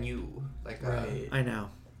a venue. Like I know.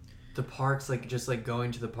 The parks, like just like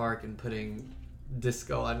going to the park and putting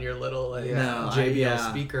disco on your little like No,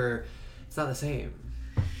 JBL speaker. It's not the same.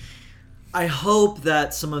 I hope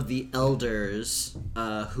that some of the elders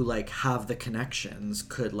who like have the connections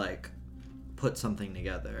could like put something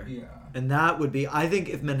together. Yeah. And that would be, I think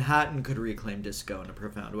if Manhattan could reclaim disco in a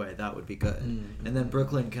profound way, that would be good. And then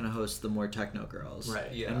Brooklyn can host the more techno girls.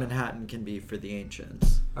 Right. Yeah. And Manhattan can be for the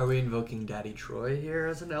ancients. Are we invoking Daddy Troy here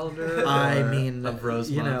as an elder? I mean, of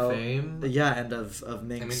Rosemont fame? Yeah, and of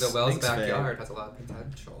Minx. I mean, the Wells Minx backyard has a lot of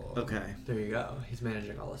potential. Okay. There you go. He's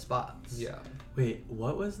managing all the spots. Yeah. Wait,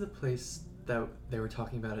 what was the place that they were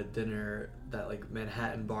talking about at dinner, that like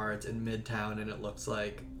Manhattan bar? It's in Midtown and it looks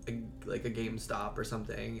like a GameStop or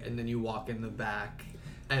something, and then you walk in the back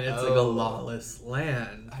and it's like a lawless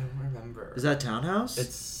land. I don't remember. Is that Townhouse?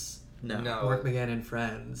 It's no. Mark McGann and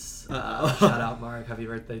Friends. Shout out Mark, happy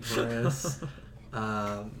birthday Taurus.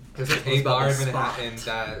 There's like a bar in Manhattan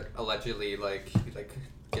that allegedly like you like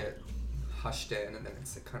get hushed in, and then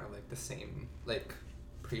it's like, kind of like the same like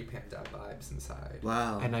pre-pandemic vibes inside.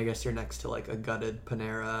 Wow. And I guess you're next to like a gutted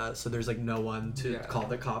Panera, so there's like no one to call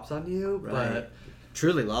the cops on you. Right. But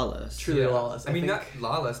truly lawless. Truly lawless. I mean, not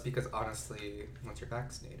lawless, because honestly, once you're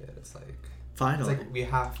vaccinated, it's like finally. It's like we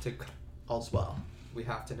have to. All's well. We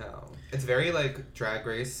have to know. It's very like Drag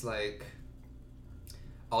Race, like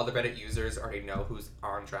all the Reddit users already know who's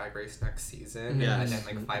on Drag Race next season. Yes. And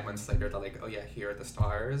then like 5 months later, they're like, oh yeah, here are the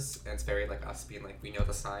stars. And it's very like us being like, we know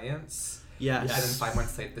the science. Yes. And then 5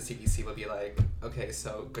 months later, the CDC will be like, okay,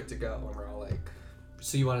 so good to go. And we're all like...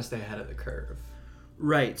 So you want to stay ahead of the curve.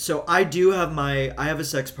 Right. So I have a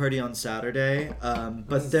sex party on Saturday,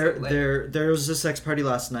 but there was a sex party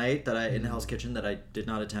last night in Hell's Kitchen that I did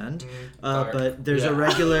not attend. But there's a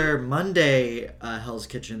regular Monday Hell's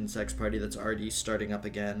Kitchen sex party that's already starting up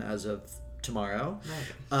again as of tomorrow.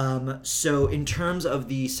 Nice. So in terms of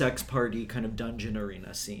the sex party kind of dungeon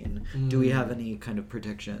arena scene, do we have any kind of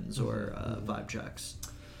predictions or vibe checks?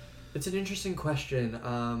 It's an interesting question.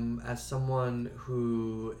 As someone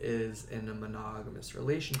who is in a monogamous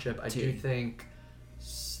relationship, I do think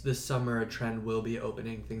this summer a trend will be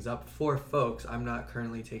opening things up for folks. I'm not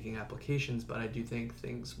currently taking applications, but I do think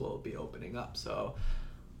things will be opening up. So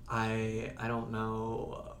I don't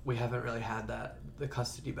know. We haven't really had the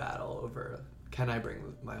custody battle over. Can I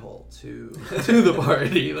bring my hole to the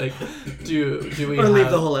party? Like, do we leave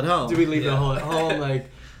the hole at home? Do we leave the hole at home? Like,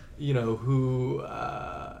 who?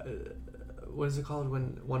 What is it called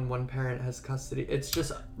when one parent has custody? It's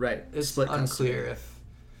just right. It's split unclear if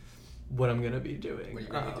what I'm gonna be doing. What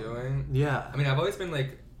you're gonna be doing? Yeah. I mean, I've always been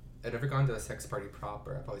like, I've never gone to a sex party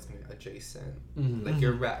proper. I've always been adjacent. Like,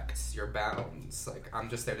 you're wrecked, you're bounds. Like, I'm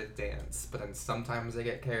just there to dance, but then sometimes I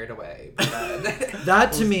get carried away. But then,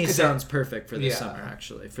 that to me sounds perfect for this summer,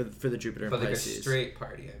 actually, for the Jupiter and Pisces. But like Pisces. a straight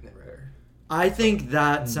party, I've never. I think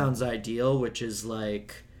that sounds ideal, which is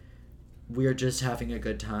like we're just having a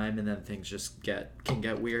good time, and then things just can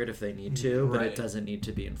get weird if they need to, but it doesn't need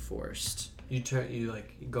to be enforced. You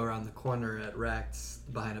go around the corner at Rex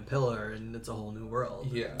behind a pillar, and it's a whole new world.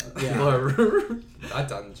 Yeah. People are A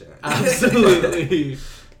dungeon. absolutely.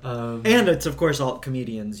 And it's of course all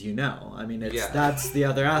comedians, I mean, that's the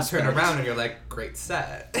other aspect. Turn around and you're like, great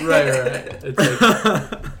set. Right. It's like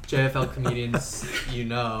JFL comedians,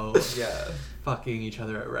 Yeah. fucking each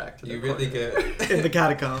other at Rec. You really get in the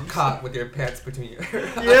catacombs caught with your pants between your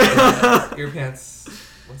your pants.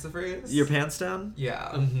 What's the phrase? Your pants down?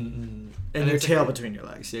 Yeah. And your tail between your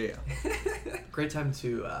legs. Yeah. Great time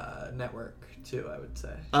to network too, I would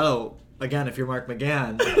say. Oh, again, if you're Mark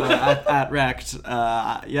McGann at Rect,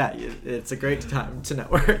 it's a great time to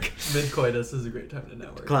network. Mid-coitus is a great time to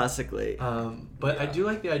network. Classically. But I do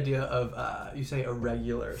like the idea of, you say a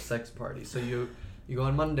regular sex party. So you go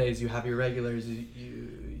on Mondays, you have your regulars,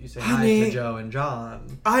 you say hi to Joe and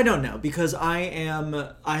John. I don't know, because I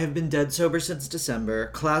have been dead sober since December.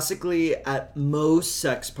 Classically, at most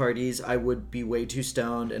sex parties, I would be way too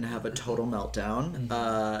stoned and have a total meltdown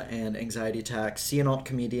and anxiety attacks. See an alt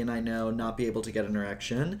comedian I know, not be able to get an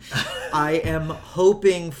erection. I am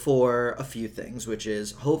hoping for a few things, which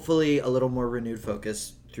is hopefully a little more renewed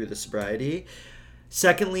focus through the sobriety.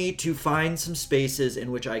 Secondly, to find some spaces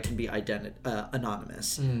in which I can be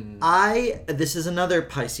anonymous. This is another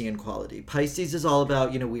Piscean quality. Pisces is all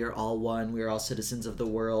about, we are all one, we are all citizens of the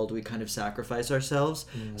world, we kind of sacrifice ourselves.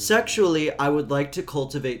 Sexually, I would like to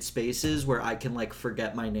cultivate spaces where I can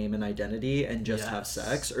forget my name and identity and just have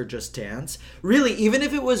sex or just dance. Really, even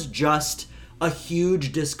if it was just a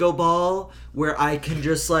huge disco ball where I can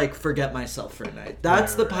just forget myself for a night.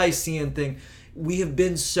 That's the Piscean thing. We have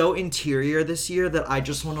been so interior this year that I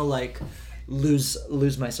just want to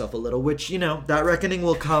lose myself a little, which that reckoning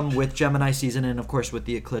will come with Gemini season and of course with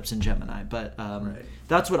the eclipse in Gemini, but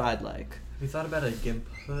that's what I'd like. Have you thought about a gimp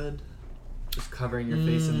hood? Just covering your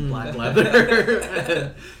face in black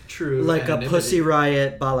leather. True. Like a Pussy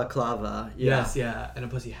Riot balaclava. Yes, and a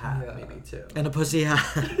pussy hat maybe too. And a pussy hat.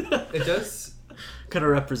 It does kind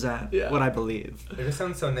of represent what I believe. It just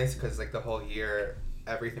sounds so nice because the whole year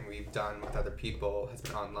everything we've done with other people has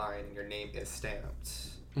been online and your name is stamped.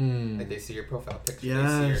 They see your profile picture,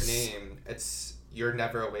 they see your name. You're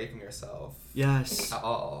never away from yourself. Yes. At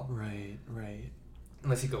all. Right.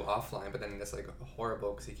 Unless you go offline, but then it's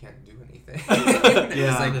horrible because you can't do anything.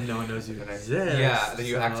 Then no one knows you exist. Yeah, then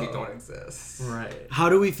you actually don't exist. Right. How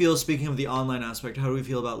do we feel, speaking of the online aspect, how do we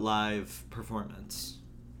feel about live performance?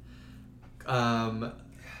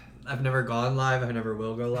 I've never gone live. I never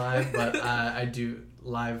will go live, but I do.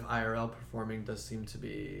 Live IRL performing does seem to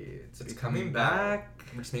be coming back,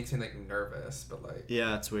 which makes me nervous. But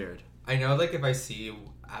yeah, it's weird. I know if I see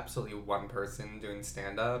absolutely one person doing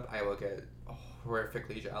stand up, I will get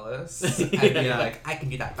horrifically jealous and be I can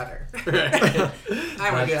do that better. Right.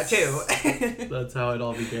 I want to do that too. That's how it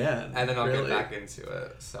all began. And then I'll get back into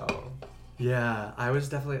it. So yeah, I was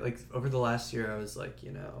definitely over the last year. I was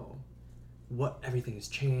what everything has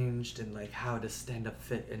changed and how does stand up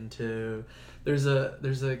fit into. There's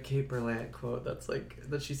a Kate Berlant quote that's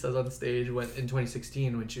that she says on stage in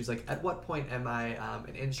 2016 when she was at what point am I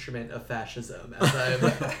an instrument of fascism as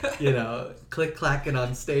I'm click clacking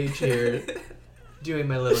on stage here doing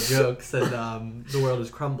my little jokes and the world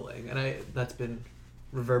is crumbling, and that's been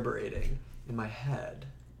reverberating in my head.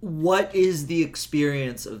 What is the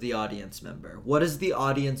experience of the audience member? What does the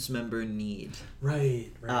audience member need? Right.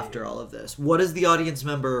 After all of this, what does the audience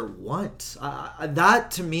member want? That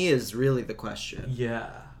to me is really the question. Yeah.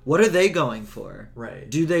 What are they going for? Right.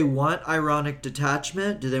 Do they want ironic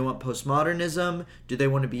detachment? Do they want postmodernism? Do they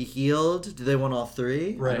want to be healed? Do they want all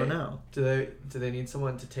three? Right. I don't know. Do they need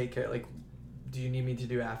someone to take care? Do you need me to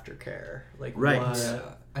do aftercare? Right.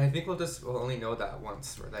 What? I think we'll only know that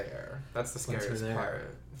once we're there. That's the scariest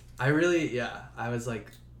part. I really, I was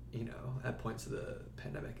you know, at points of the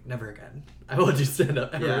pandemic, never again. I will do stand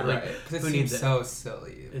up ever. Yeah, like, right. Because who it seems needs so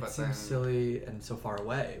silly. It seems silly and so far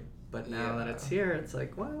away. But now that it's here, it's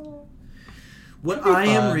like, well. What I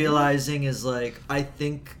am realizing is, like, I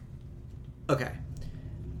think, okay,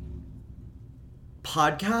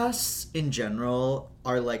 podcasts in general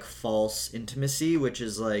are like false intimacy, which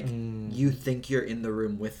is like you think you're in the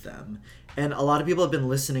room with them. And a lot of people have been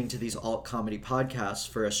listening to these alt comedy podcasts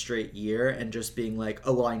for a straight year and just being like,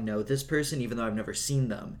 oh, well, I know this person even though I've never seen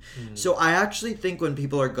them. So I actually think when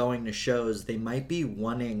people are going to shows, they might be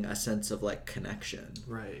wanting a sense of like connection.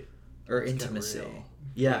 Right. Or intimacy.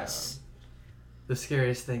 Yes. Yeah. The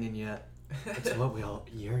scariest thing, and yet it's what we all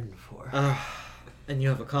yearn for. And you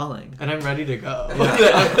have a calling. And I'm ready to go.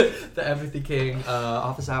 The Empathy King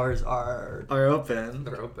office hours are open.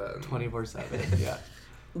 They're open. 24/7. Yeah.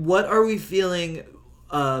 What are we feeling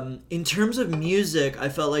in terms of music? I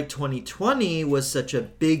felt like 2020 was such a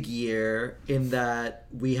big year in that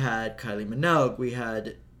we had Kylie Minogue, we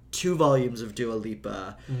had 2 volumes of Dua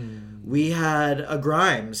Lipa, we had a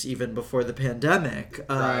Grimes even before the pandemic.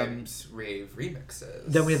 Grimes rave remixes.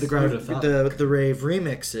 Then we had the rave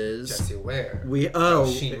remixes. Jessie Ware.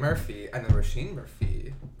 Roisin Murphy and the Roisin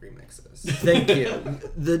Murphy remixes. Thank you.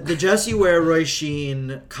 The Jessie Ware,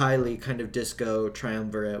 Roisin, Kylie kind of disco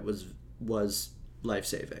triumvirate was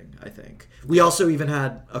life-saving, I think. We also even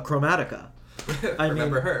had a Chromatica.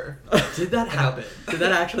 Remember her. Did that happen? Did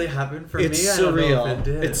that actually happen for me? It's surreal. I don't know if it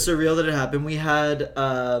did. It's surreal that it happened. We had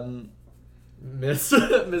Miss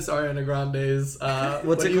Ariana Grande's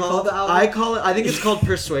what's it you called? Call the album? I think it's called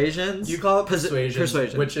Persuasions. You call it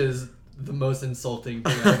Persuasion, which is the most insulting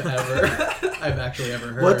thing I've actually ever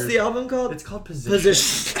heard. What's the album called? It's called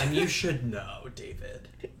Position. And you should know, David.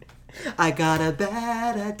 I got a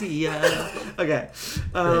bad idea. Okay.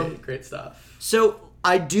 Great stuff. So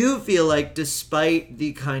I do feel like despite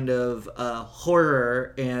the kind of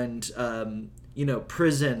horror and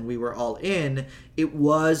prison we were all in, it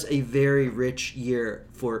was a very rich year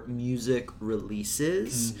for music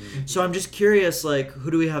releases. So I'm just curious, like, who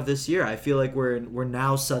do we have this year? I feel like we're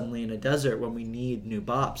now suddenly in a desert when we need new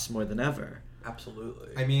bops more than ever.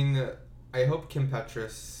 Absolutely. I mean, I hope Kim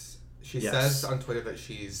Petras, she says on Twitter that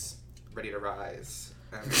she's ready to rise.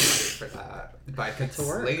 I'm excited for that. But I think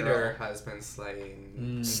Slater has been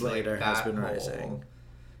slaying. Slater has been rising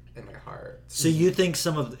in my heart. So you think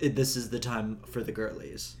some of this is the time for the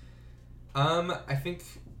girlies? I think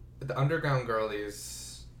the underground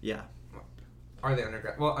girlies. Yeah. Are they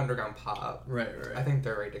underground? Well, underground pop. Right. I think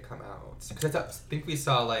they're ready to come out. Because I think we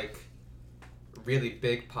saw like really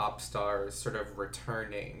big pop stars sort of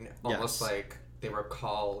returning, almost like they were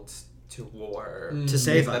called to war to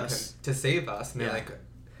save us. And they're like,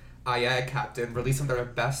 yeah, Captain, release some of their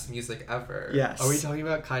best music ever. Yes. Are we talking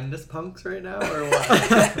about kindness punks right now, or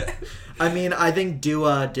what? I mean, I think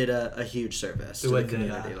Dua did a huge service to the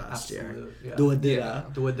community last year. Yeah. Dua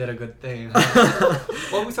did a good thing.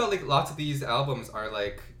 Well, we saw like lots of these albums are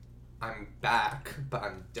like, I'm back, but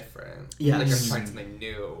I'm different. Yes. Like I'm trying something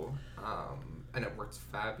new, and it works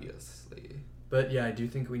fabulously. But yeah, I do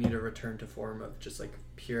think we need a return to form of just like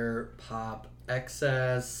pure pop,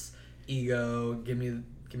 excess, ego. Give me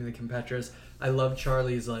the Kim Petras. I love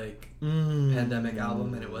Charlie's like pandemic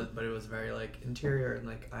album, and it was very like interior and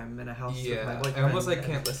like I'm in a house with my boyfriend. I almost like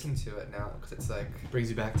can't listen to it now because it's like brings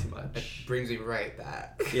you back too much. It brings me right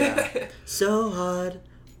back. Yeah. So hard,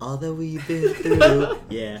 all that we've been through.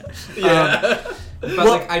 Yeah. But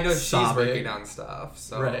like I know she's working on stuff,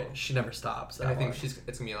 so right. She never stops. And I think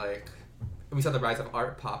it's gonna be like. We saw the rise of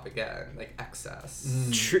art pop again, like excess.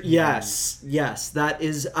 Yes. That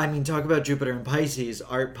is, I mean, talk about Jupiter and Pisces,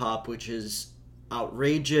 art pop, which is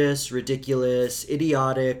outrageous, ridiculous,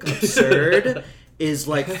 idiotic, absurd, is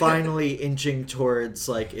like finally inching towards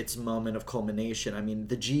like its moment of culmination. I mean,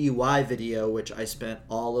 the GUI video, which I spent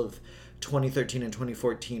all of 2013 and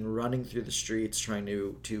 2014 running through the streets trying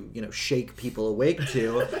to shake people awake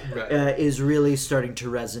to right. Is really starting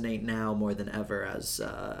to resonate now more than ever as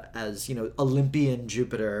Olympian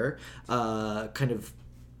Jupiter kind of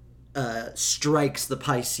strikes the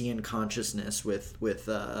Piscean consciousness with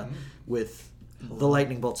the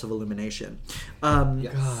lightning bolts of illumination. God,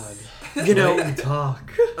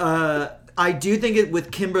 talk. I do think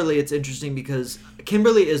with Kimberly, it's interesting because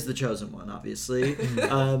Kimberly is the chosen one, obviously.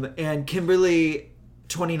 And Kimberly,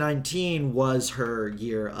 2019 was her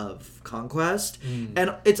year of conquest.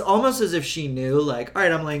 And it's almost as if she knew, like, all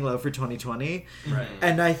right, I'm laying low for 2020. Right.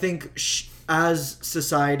 And I think as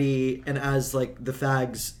society and as, like, the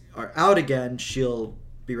fags are out again, she'll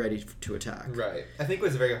be ready to attack. Right. I think it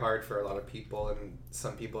was very hard for a lot of people, and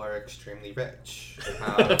some people are extremely rich and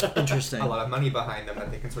have Interesting. a lot of money behind them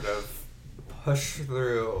that they can sort of push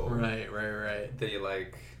through. Right.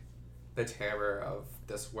 The terror of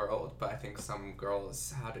this world. But I think some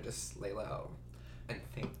girls had to just lay low and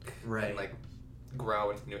think. Right. And like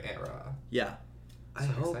grow into a new era. Yeah. I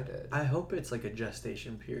So hope excited. I hope it's like a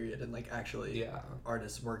gestation period and like actually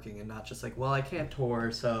artists working and not just like, well, I can't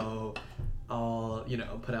tour, so I'll,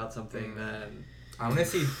 put out something then. I want to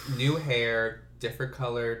see new hair, different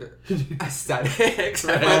colored aesthetics.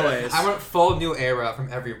 Right. Always. I want full new era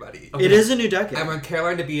from everybody. Okay. It is a new decade. I want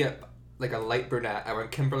Caroline to be a light brunette. I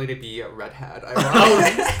want Kimberly to be a redhead.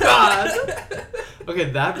 Oh God.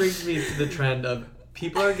 Okay, that brings me to the trend of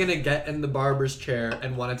people are gonna get in the barber's chair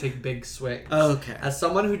and want to take big swings. Okay. As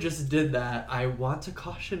someone who just did that, I want to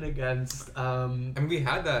caution against. I mean, we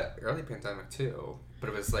had that early pandemic too, but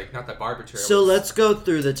it was like not the barber chair. So it was let's go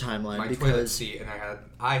through the timeline my toilet because seat, and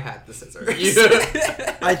I had the scissors.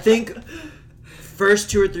 I think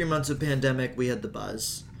first 2 or 3 months of pandemic we had the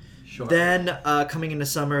buzz. Sure. Then coming into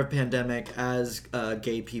summer of pandemic, as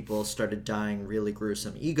gay people started dying really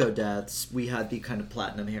gruesome ego deaths, we had the kind of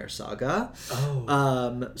platinum hair saga.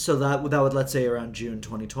 Oh. So that would, let's say, around June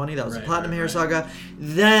 2020, that was the Right, platinum right, hair right. saga.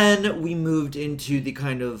 Then we moved into the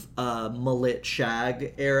kind of mullet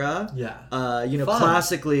shag era. Yeah. Fun.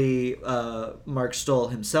 Classically, Mark Stoll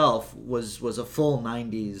himself was a full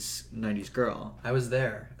 90s girl. I was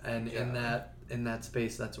there, and Yeah. in that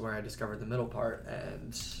space, that's where I discovered the middle part,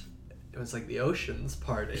 and it was like the oceans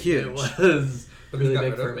parting. Huge. It was But you really got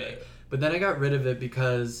big rid for of me. it. But then I got rid of it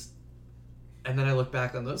because, and then I look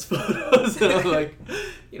back on those photos, and I'm like,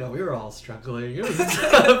 we were all struggling. It was a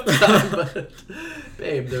tough time, but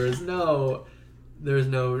babe, there was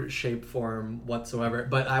no shape form whatsoever.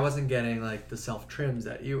 But I wasn't getting like the self trims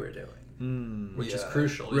that you were doing, which is Yeah.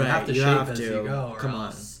 crucial. You Right, have to you shape have as to. you go. Or Come on.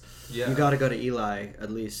 else. Yeah. You gotta go to Eli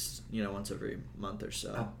at least, once every month or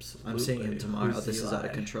so. Absolutely. I'm seeing him tomorrow. Who's this is out of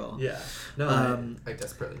Eli? control. Yeah. No. I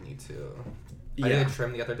desperately need to. Yeah. I did a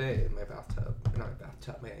trim the other day in my bathtub. Not my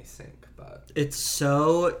bathtub, my sink, but It's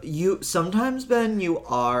so sometimes, Ben, you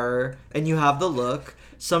are, and you have the look.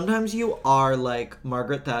 Sometimes you are like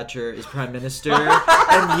Margaret Thatcher is prime minister,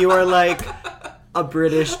 and you are like a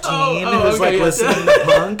British teen who's okay, like yes. listening to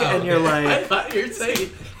punk, and you're I like, thought you were saying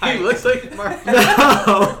he looks like Mark.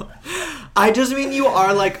 no. I just mean you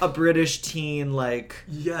are like a British teen, like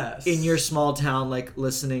Yes. in your small town, like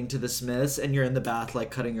listening to the Smiths, and you're in the bath,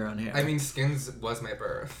 like cutting your own hair. I mean, Skins was my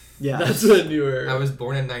birth. yeah, That's when you were. I was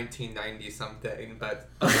born in 1990 something, but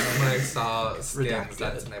when I saw Skins, Redacted.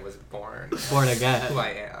 that's when I was born. born again. Who I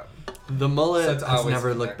am. The mullet So it's has always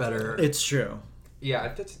never looked connected. better. it's true.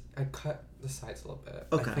 Yeah, I cut the sides a little bit.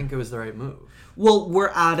 Okay. I think it was the right move. Well, we're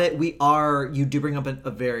at it. You do bring up a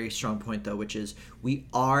very strong point, though, which is we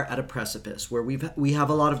are at a precipice where we have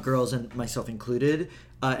a lot of girls, and myself included,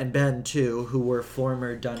 and Ben too, who were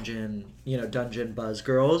former dungeon buzz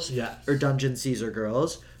girls, Yes. or dungeon Caesar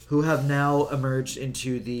girls, who have now emerged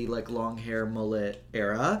into the like long hair mullet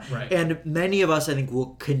era. Right. And many of us, I think,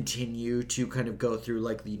 will continue to kind of go through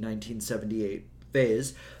like the 1978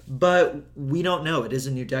 phase, but we don't know. It is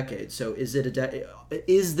a new decade. So is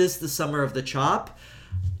this the summer of the chop?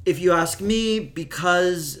 If you ask me,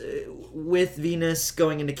 because with Venus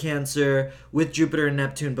going into Cancer, with Jupiter and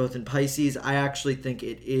Neptune both in Pisces, I actually think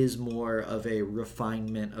it is more of a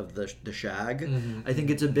refinement of the shag. Mm-hmm. I think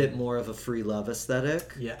it's a bit more of a free love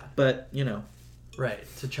aesthetic. Yeah. But, Right.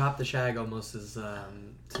 To chop the shag almost is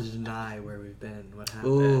to deny where we've been, what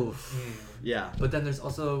happened. oof. Yeah. But then there's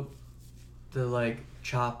also the like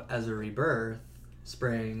chop as a rebirth.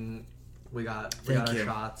 Spring, we got Thank our you.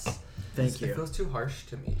 shots. Thank It you. feels too harsh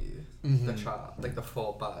to me. Mhm. The chop, like the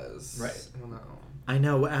full buzz. Right. I don't know. I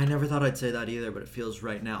know. I never thought I'd say that either, but it feels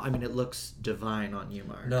right now. I mean, it looks divine on you,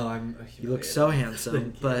 Mark. No, I'm. You look so handsome,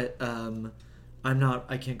 Thank you. but I'm not.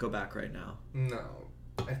 I can't go back right now. No,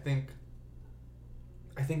 I think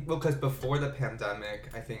well, because before the pandemic,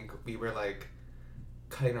 I think we were like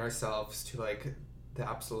cutting ourselves to like the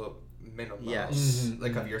absolute minimum, Yes. Mhm,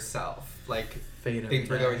 like mhm. of yourself. Like Fade things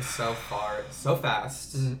were every day. going so far, so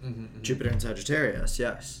fast. Jupiter and Sagittarius,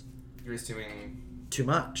 yes. You were just doing Too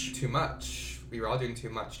much. too much. We were all doing too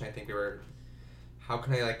much, and I think we were. How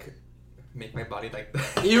can I like make my body like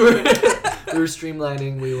that? You were. We were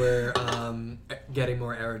streamlining. We were getting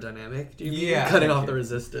more aerodynamic. Do you mean? Yeah, Cutting thank off you. the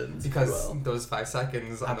resistance. Because well, those 5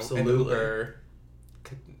 seconds on the Absolutely. Uber,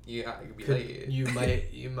 you'd be late.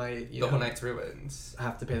 you might the whole night's ruined.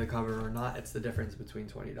 have to pay the cover or not. It's the difference between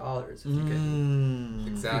 $20 if you can. Mm.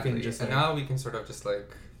 Exactly. just, and like- now we can sort of just like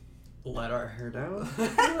let our hair down.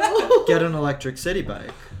 Get an electric city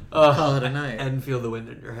bike. Call it a night. And feel the wind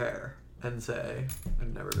in your hair. And say,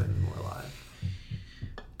 I've never been more alive.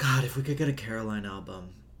 God, if we could get a Caroline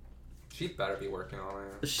album. She better be working on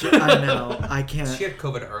it. I know. I can't. She had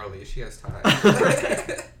COVID early. She has time.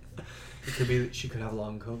 It could be she could have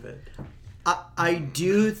long COVID. I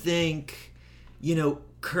do think,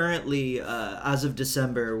 currently, as of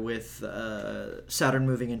December, with Saturn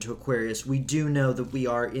moving into Aquarius, we do know that we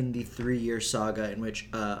are in the 3-year saga in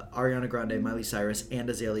which Ariana Grande, Miley Cyrus, and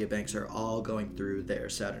Azalea Banks are all going through their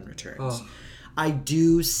Saturn returns. Oh. I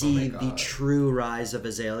do see the true rise of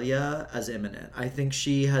Azalea as imminent. I think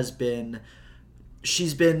she's been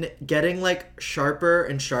getting sharper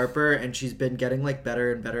and sharper, and she's been getting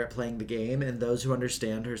better and better at playing the game, and those who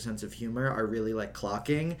understand her sense of humor are really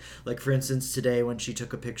clocking. For instance, today when she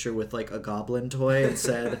took a picture with a goblin toy and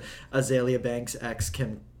said Azalea Banks x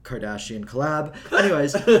Kim Kardashian collab.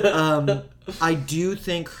 Anyways, I do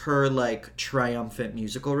think her triumphant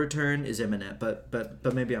musical return is imminent,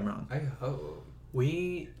 but maybe I'm wrong. I hope.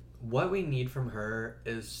 What we need from her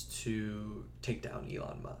is to take down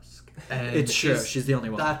Elon Musk. And it's true. She's the only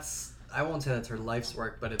one. I won't say that's her life's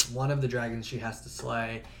work, but it's one of the dragons she has to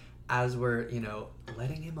slay as we're,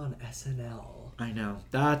 letting him on SNL. I know.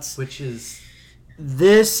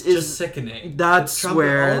 This is just sickening. That's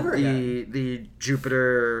where the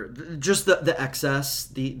Jupiter, just the excess,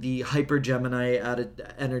 the hyper Gemini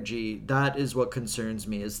added energy, that is what concerns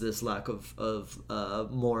me, is this lack of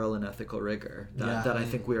moral and ethical rigor that I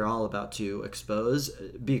think we are all about to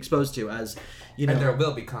be exposed to, as And there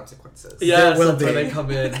will be consequences. Yeah, that's where they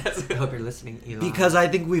come in. I hope you're listening, Elon. Because I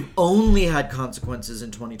think we've only had consequences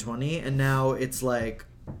in 2020, and now it's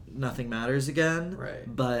nothing matters again. Right.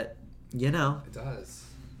 But it does.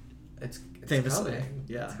 It's famously coming.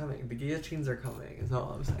 Yeah, it's coming. The guillotines are coming. Is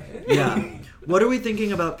all I'm saying. Yeah. What are we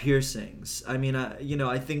thinking about piercings? I mean,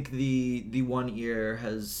 I think the one ear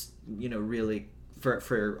has, really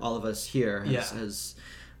for all of us here has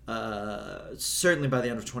certainly by the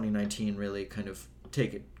end of 2019 really kind of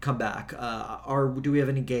come back. Do we have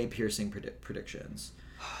any gay piercing predictions?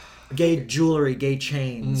 Gay jewelry, gay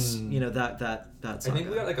chains. That. I think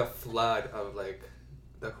we got a flood of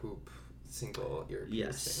the hoop single ear piercing.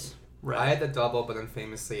 Yes. Right. I had the double, but then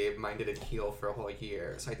famously mine didn't heal for a whole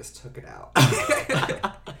year, so I just took it out.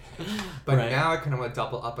 But now I kind of want to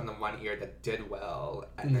double up on the one ear that did well,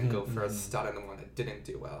 and then go for a stud on the one that didn't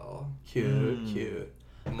do well. Cute.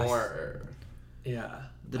 More. Yeah.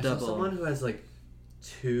 The I double. saw someone who has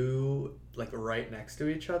two right next to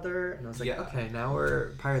each other, and I was okay, now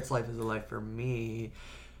Pirate's life is a life for me.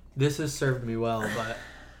 This has served me well, but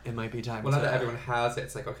it might be time. Well, now that everyone has it,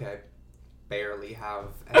 it's okay, I barely have.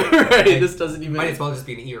 Right, this doesn't even. Might as well just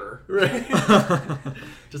be an ear. Right.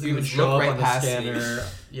 Doesn't even show up on the scanner. Me.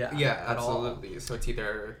 Yeah, absolutely. So it's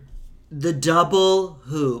either the double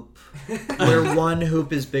hoop, where one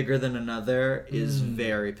hoop is bigger than another, is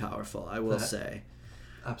very powerful. I will say.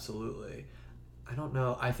 Absolutely. I don't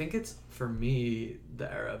know. I think it's, for me,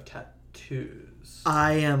 the era of tattoos.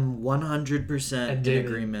 I am 100% in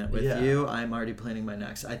agreement with you. I'm already planning my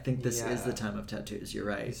next. I think this is the time of tattoos. You're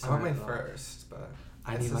right. I want my first, but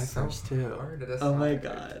I need my first too. Oh my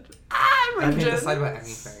god. I can't decide about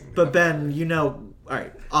anything. But Ben, all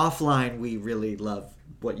right, offline we really love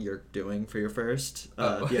what you're doing for your first.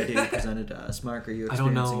 The idea you presented to us. Mark, are you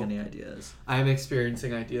experiencing any ideas? I am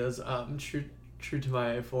experiencing ideas. True to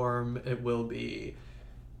my form, it will be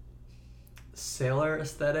sailor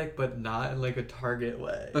aesthetic, but not in a Target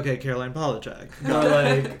way. Okay, Caroline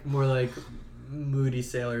Polachek. more like moody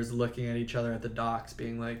sailors looking at each other at the docks,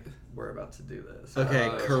 being we're about to do this. Okay,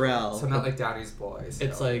 Corral. So not Daddy's Boys.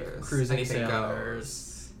 It's cruising Anything sailors.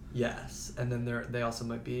 Goes. Yes, and then they also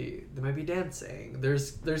might be dancing.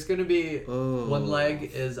 There's gonna be one leg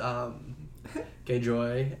is gay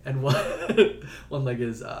joy, and one leg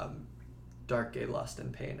is dark gay lust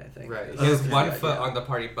and pain, I think. Right. He has one foot on the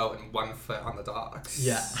party boat and one foot on the docks.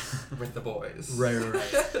 Yeah. With the boys. Right.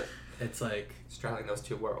 It's straddling those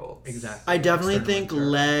two worlds. Exactly. I definitely think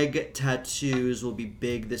leg tattoos will be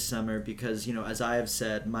big this summer because, as I have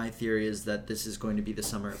said, my theory is that this is going to be the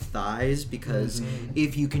summer of thighs because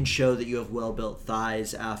if you can show that you have well-built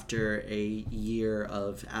thighs after a year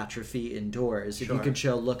of atrophy indoors, if you can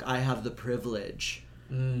show, look, I have the privilege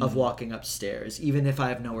of walking upstairs, even if I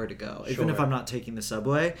have nowhere to go, even if I'm not taking the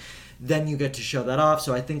subway, then you get to show that off.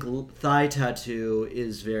 So I think thigh tattoo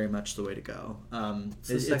is very much the way to go.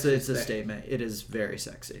 It's a statement. It is very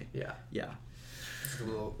sexy. Yeah. Just a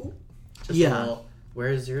little.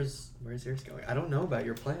 Where's yours going? I don't know about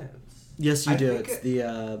your plans. Yes, you do. It's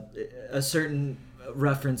a certain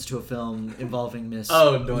reference to a film involving Miss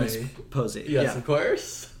Posey. Yes, of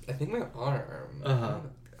course. I think my arm. Uh-huh.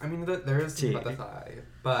 I mean, there is something about the thigh,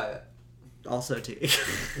 but also T.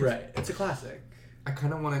 Right. It's a classic. I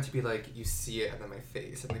kind of want it to be like you see it and then my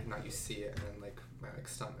face, and like not you see it and then like my like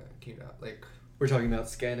stomach, you know, like. We're talking about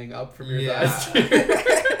scanning up from your thighs.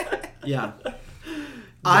 Yeah.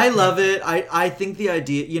 I love it. I think the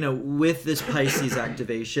idea, you know, with this Pisces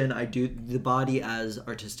activation, the body as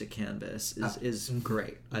artistic canvas is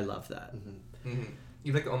great. I love that. Mm-hmm. Mm-hmm.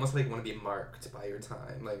 You like almost like want to be marked by your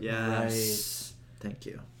time, like. Yes. Right. Thank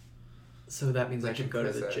you. So that means I should go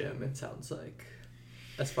to the gym. It sounds like,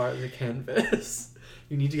 as far as the canvas,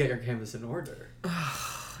 you need to get your canvas in order.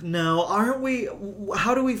 No, aren't we?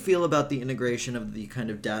 How do we feel about the integration of the kind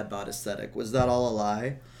of dad bod aesthetic? Was that all a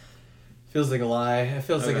lie? Feels like a lie. It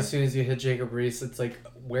feels like as soon as you hit Jacob Reese, it's like,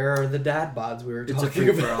 where are the dad bods we were talking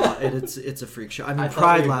about? It's a freak show. I mean,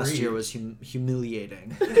 Pride last year was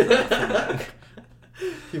humiliating.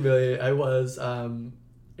 Humiliating. I was.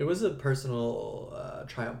 It was a personal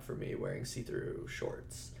triumph for me wearing see-through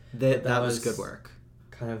shorts. That was good work.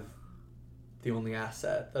 Kind of the only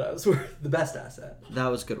asset that I was worth, the best asset. That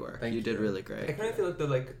was good work. Thank you. Did really great. I kind of feel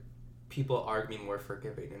like people are being more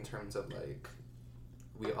forgiving in terms of like,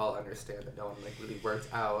 we all understand that no one like really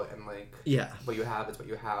worked out and like what you have is what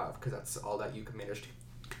you have because that's all that you can manage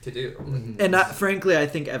to do. Mm-hmm. And frankly, I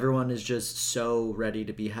think everyone is just so ready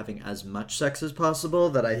to be having as much sex as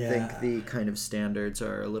possible that I think the kind of standards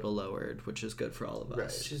are a little lowered, which is good for all of us. Right.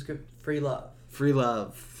 Which is good. Free love. Free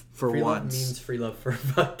love. For free once. Love means free love for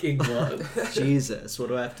fucking once. Jesus, what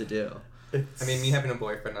do I have to do? I mean, me having a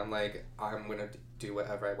boyfriend, I'm like, I'm gonna do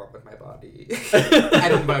whatever I want with my body.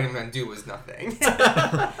 And what I'm gonna do is nothing.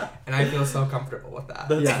 And I feel so comfortable with that.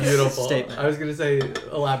 That's beautiful. Statement. I was gonna say,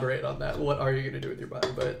 elaborate on that. What are you gonna do with your body?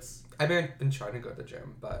 But it's. I mean, I've been trying to go to the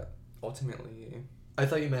gym, but ultimately. I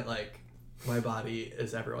thought you meant like, my body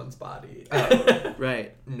is everyone's body. Oh,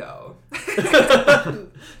 right. No.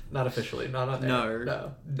 Not officially. Not on there.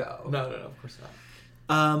 No. Of course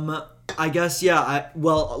not. I guess, yeah.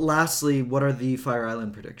 Well, lastly, what are the Fire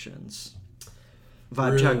Island predictions?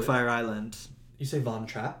 Vibe check, Fire Island. You say Von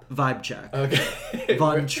Trapp? Vibe check. Okay.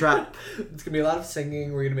 Von Trapp. It's going to be a lot of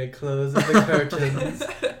singing. We're going to make close of the curtains.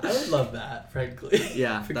 I would love that, frankly.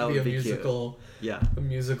 Yeah, that would be musical, cute. Yeah. A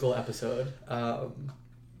musical episode.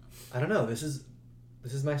 I don't know. This is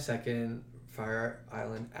my second Fire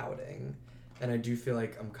Island outing. And I do feel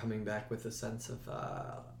like I'm coming back with a sense of,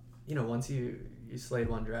 once you slayed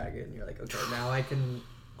one dragon, you're like, okay, now I can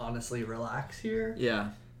honestly relax here.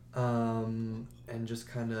 Yeah. And just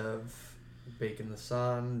kind of bake in the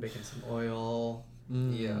sun, bake in some oil.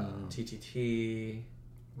 Yeah. TTT.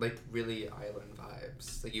 Like really island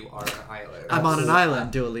vibes. Like you are on an island. I'm on an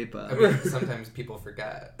island, Dua Lipa. I mean, sometimes people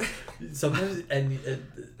forget. Sometimes, and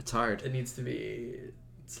it's hard. It needs to be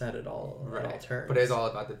said at all turns. But it's all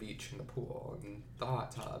about the beach and the pool and the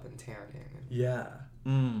hot tub and tanning. Yeah.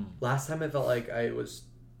 Last time I felt like I was,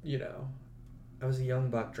 I was a young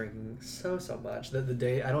buck drinking so much that the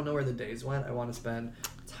day, I don't know where the days went. I want to spend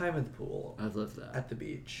time at the pool. I've lived that. At the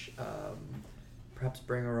beach. Perhaps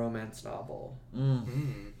bring a romance novel.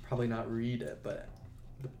 Probably not read it, but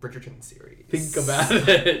the Bridgerton series. Think about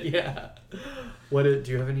it. Yeah. Do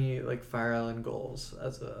you have any like Fire Island goals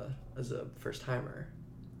as a first timer?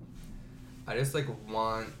 I just like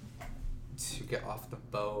want to get off the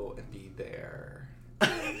boat and be there.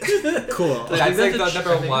 Cool. That's like the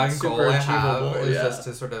number one goal I have is just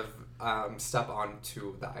to sort of step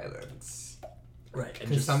onto the islands. Right.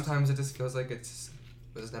 Because sometimes it just feels like it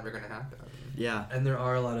was never going to happen. Yeah. And there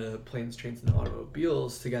are a lot of planes, trains, and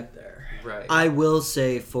automobiles to get there. Right. I will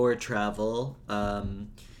say for travel,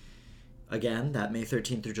 again, that May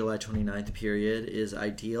 13th through July 29th period is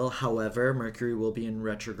ideal. However, Mercury will be in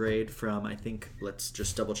retrograde from, I think, let's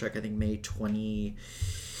just double check, I think May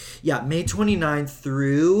 29th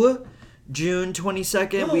through June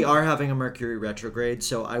 22nd. We are having a Mercury retrograde,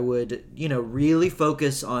 so I would, really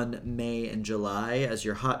focus on May and July as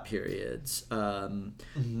your hot periods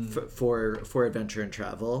for adventure and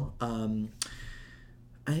travel.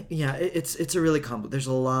 It's a really there's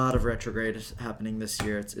a lot of retrograde happening this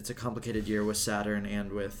year. It's a complicated year with Saturn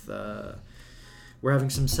and with we're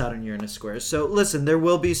having some Saturn-Uranus squares. So listen, there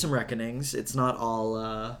will be some reckonings. It's not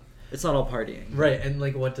all partying. Right, and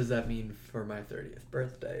like what does that mean for my 30th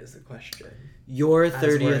birthday is the question. Your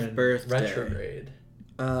 30th birthday. Retrograde.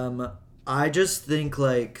 I just think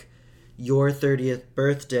like your 30th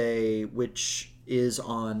birthday, which is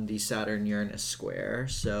on the Saturn-Uranus square,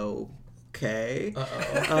 so okay.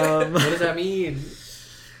 Uh-oh. What does that mean?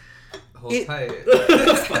 Hold tight.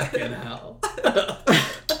 Fucking hell.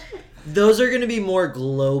 Those are going to be more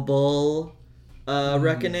global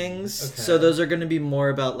reckonings. Okay. So those are going to be more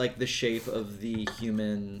about like the shape of the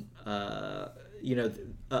human,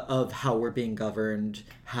 of how we're being governed,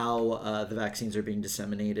 how the vaccines are being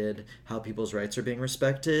disseminated, how people's rights are being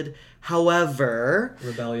respected. However,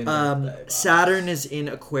 Rebellion. Saturn is in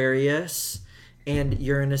Aquarius and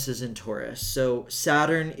Uranus is in Taurus. So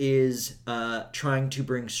Saturn is trying to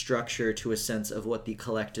bring structure to a sense of what the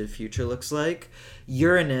collective future looks like.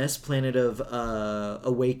 Uranus, planet of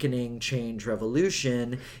awakening, change,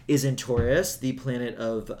 revolution, is in Taurus, the planet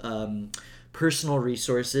of personal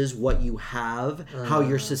resources, what you have, how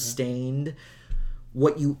you're sustained,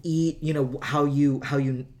 what you eat, how you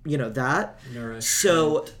that. Nourishment.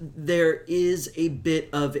 So there is a bit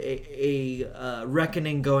of a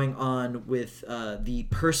reckoning going on with the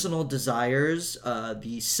personal desires,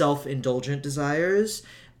 the self-indulgent desires,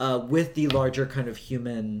 with the larger kind of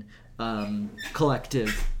human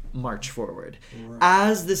collective march forward. Right.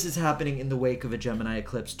 As this is happening in the wake of a Gemini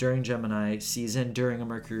eclipse, during Gemini season, during a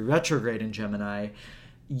Mercury retrograde in Gemini,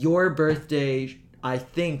 your birthday, I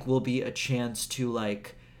think, will be a chance to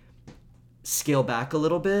like scale back a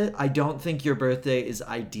little bit. I don't think your birthday is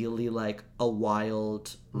ideally like a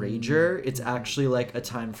wild rager. It's actually like a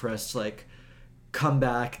time for us to like come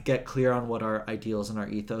back, get clear on what our ideals and our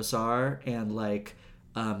ethos are, and like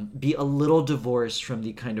be a little divorced from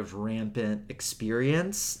the kind of rampant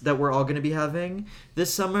experience that we're all going to be having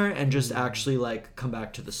this summer, and just actually like come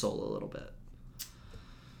back to the soul a little bit.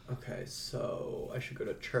 Okay, so I should go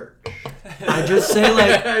to church. I just say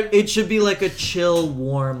like it should be like a chill,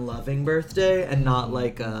 warm, loving birthday, and not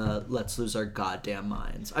like a let's lose our goddamn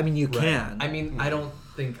minds. I mean, you can. I mean, I don't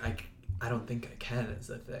think I can is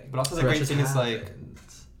the thing. But also the great thing is like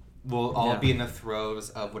we'll all be in the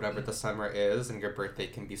throes of whatever the summer is, and your birthday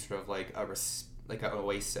can be sort of like like an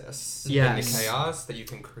oasis in the chaos that you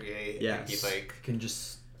can create and be like can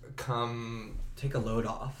just come take a load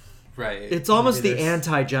off. Right. It's almost the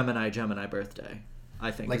anti-Gemini birthday,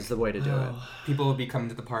 I think, is the way to do it. People will be coming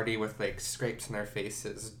to the party with like scrapes in their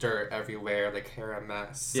faces, dirt everywhere, like hair a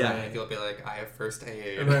mess. Yeah. And you'll be like, I have first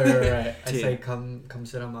aid. Right. I say, come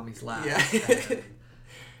sit on mommy's lap. Yeah.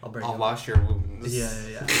 I'll wash your wounds.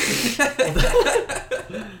 Yeah.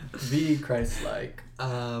 Be Christ-like.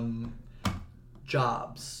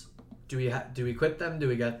 Jobs. Do we quit them? Do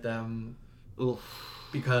we get them? Oof.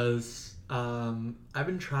 Because I've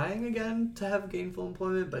been trying again to have gainful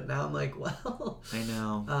employment, but now I'm like, well, I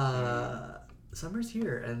know. Summer's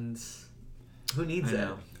here, and who needs it?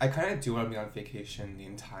 I kind of do want to be on vacation the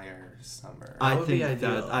entire summer. I would be think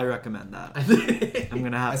ideal. that I recommend that. I'm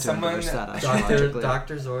gonna have to endorse that astrologically.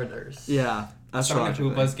 Doctor's orders. Yeah, as someone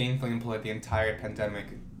who was gainfully employed the entire pandemic,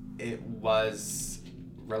 it was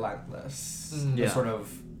relentless. Yeah. Sort of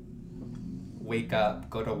wake up,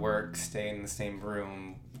 go to work, stay in the same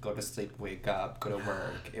room, go to sleep, wake up, go to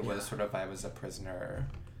work. It was sort of I was a prisoner.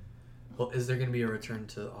 Well, is there going to be a return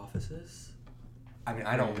to offices? I mean,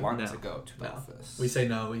 I don't want to go to the office. We say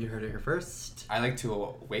no. You heard it here first. I like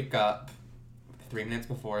to wake up 3 minutes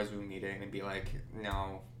before a Zoom meeting and be like,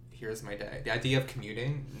 no, here's my day. The idea of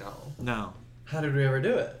commuting, no. How did we ever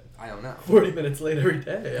do it? I don't know. 40 minutes late every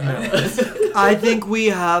day. I think we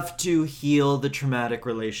have to heal the traumatic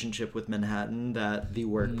relationship with Manhattan that the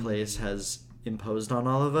workplace has imposed on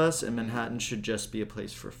all of us, and Manhattan should just be a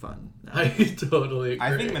place for fun now. I totally agree.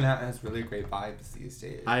 I think Manhattan has really great vibes these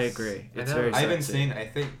days. I agree. It's very sexy. I've been saying, I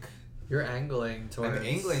think you're angling towards... I'm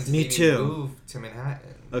angling to Me too. move to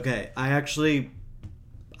Manhattan. Okay, I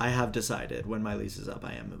have decided when my lease is up,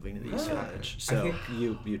 I am moving to the East Village. So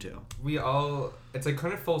you too. We all, it's like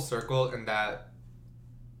kind of full circle in that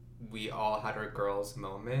we all had our girls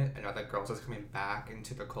moment, and now that girls is coming back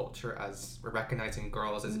into the culture as we're recognizing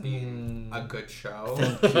girls as being a good show.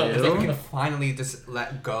 Thank you. It's like we can finally just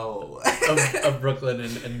let go of Brooklyn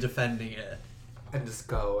and defending it. And just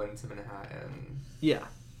go into Manhattan. Yeah.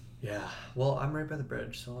 Yeah. Well, I'm right by the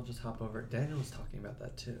bridge, so I'll just hop over. Daniel was talking about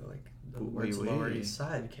that too. Like, the words Lower East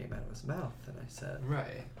Side came out of his mouth, and I said,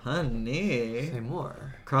 right. Honey. Say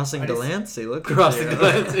more. Crossing Delancey. Look Crossing at you.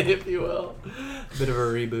 Delancey, if you will. Bit of a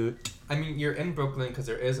reboot. I mean, you're in Brooklyn because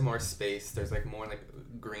there is more space. There's like more like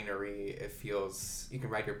greenery. It feels, you can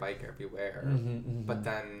ride your bike everywhere. But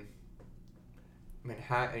then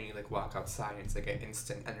Manhattan, you like walk outside and it's like an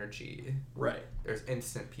instant energy. Right. There's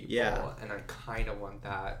instant people. Yeah. And I kind of want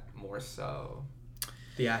that more so.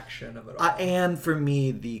 The action of it all. And for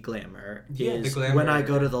me, the glamour is the glamour. when I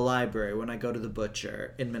go to the library, when I go to the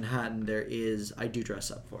butcher in Manhattan, I do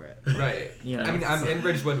dress up for it. Right. You know? I mean, I'm in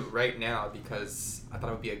Ridgewood right now because I thought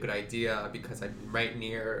it would be a good idea because I'm right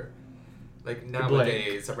near, like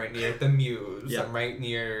nowadays, I'm right near the Muse. Yeah. I'm right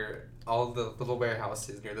near all the little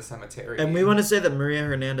warehouses near the cemetery. And we want to say that Maria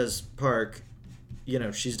Hernandez Park,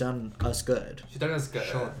 she's done us good. She's done us good,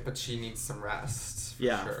 sure. But she needs some rest.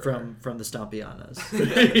 Yeah, sure. from the Stompianas.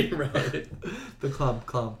 Right. The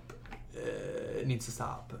clump needs to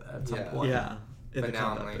stop at some point. Yeah. But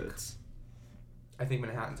now I'm like, boots. I think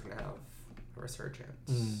Manhattan's going to have a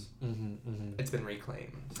resurgence. It's been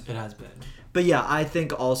reclaimed. It has been. But yeah, I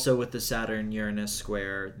think also with the Saturn-Uranus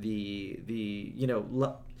square,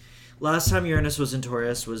 last time Uranus was in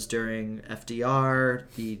Taurus was during FDR,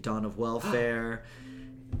 the dawn of welfare.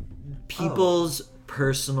 People's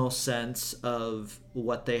personal sense of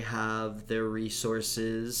what they have, their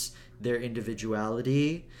resources, their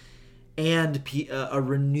individuality, and a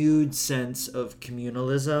renewed sense of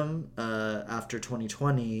communalism after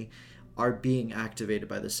 2020 are being activated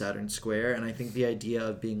by the Saturn square. And I think the idea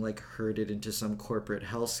of being like herded into some corporate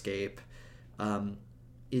hellscape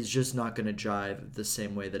is just not going to jive the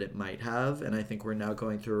same way that it might have. And I think we're now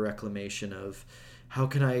going through a reclamation of how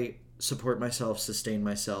can I support myself, sustain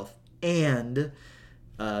myself, and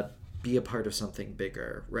be a part of something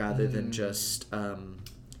bigger rather than just, a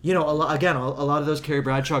lot of those Carrie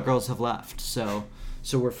Bradshaw girls have left. So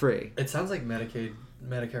we're free. It sounds like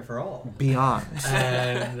Medicare for all. Beyond.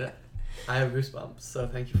 And I have goosebumps, so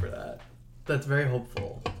thank you for that. That's very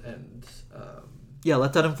hopeful. And yeah,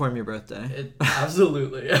 let that inform your birthday.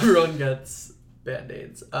 Absolutely. Everyone gets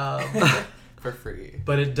Band-Aids. For free.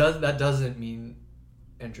 But that doesn't mean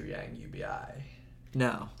Andrew Yang UBI.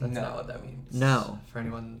 No. That's not what that means. No. For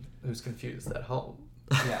anyone who's confused at home.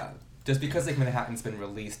 Yeah. Just because like Manhattan's been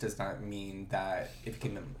released does not mean that it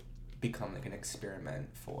can become like an experiment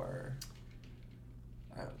for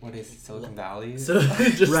what is it, Silicon Valley? So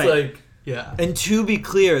just right. like yeah. And to be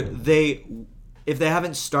clear, if they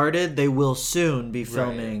haven't started, they will soon be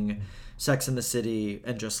filming Sex and the City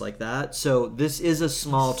and Just Like That. So this is a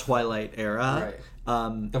small Twilight era.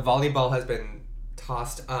 Right. The volleyball has been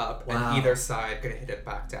tossed up, and either side gonna hit it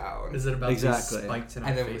back down. Is it about these spikes in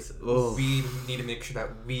our then faces? We need to make sure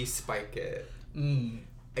that we spike it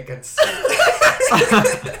against.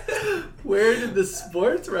 Where did the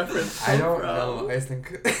sports reference come I don't from? know. I just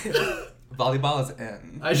think volleyball is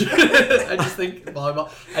in. I just think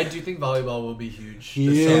volleyball. I do think volleyball will be huge.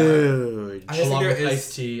 Huge. Along with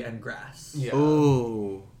iced tea and grass. Yeah.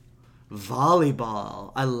 Ooh,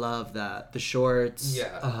 volleyball. I love that. The shorts.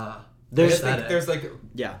 Yeah. There's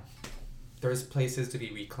places to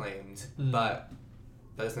be reclaimed, but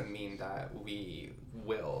that doesn't mean that we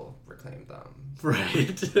will reclaim them.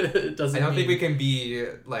 Right. It doesn't. I don't think we can be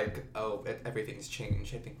like, everything's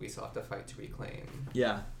changed. I think we still have to fight to reclaim.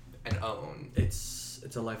 Yeah. And own. It's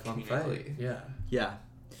a lifelong fight. Yeah. Yeah.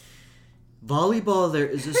 Volleyball, there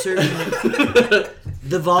is a certain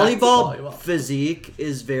the volleyball physique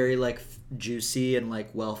is very like juicy and like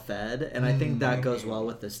well fed, and I think that goes well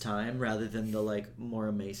with this time rather than the like more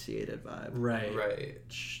emaciated vibe. Right.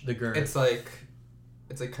 The girth. It's like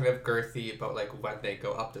kind of girthy, but like when they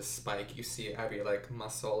go up the spike, you see every like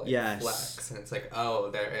muscle flex, and it's like,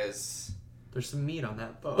 there's some meat on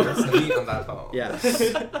that bone. There's some meat on that bone. Yes.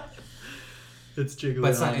 It's Jigglyana.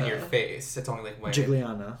 But it's not in your face. It's only like when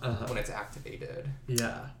when it's activated.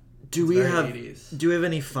 Yeah. Do we have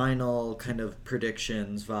any final kind of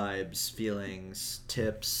predictions, vibes, feelings,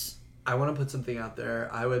 tips? I want to put something out there.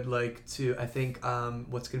 I would like to. I think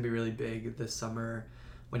what's going to be really big this summer,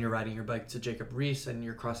 when you're riding your bike to Jacob Riis and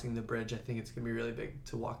you're crossing the bridge, I think it's going to be really big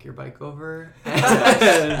to walk your bike over.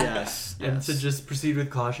 Yes. And to just proceed with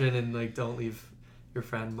caution and like don't leave your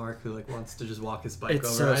friend Mark who like wants to just walk his bike over.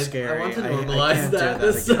 It's so scary. I want to I normalize can't that do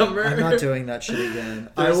this again. summer. I'm not doing that shit again.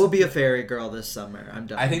 I will be a fairy girl this summer. I'm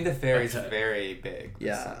done. I think the fairy's very big.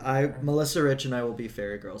 Yeah, Melissa Rich and I will be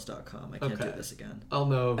fairygirls.com. I can't do this again. I'll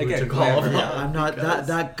know who to call. Yeah, I'm not.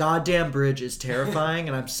 That goddamn bridge is terrifying,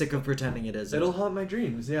 and I'm sick of pretending it isn't. It'll haunt my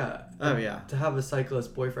dreams. Yeah. Oh yeah. To have a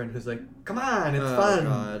cyclist boyfriend who's like, "Come on, it's fun."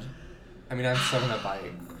 God. I mean, I'm still gonna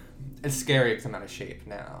bike. It's scary because I'm out of shape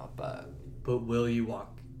now, but will you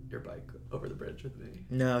walk your bike over the bridge with me?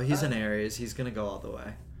 No, he's an Aries. He's gonna go all the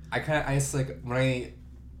way. I just like by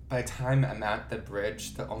the time I'm at the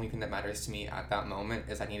bridge, the only thing that matters to me at that moment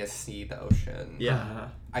is I need to see the ocean. Yeah.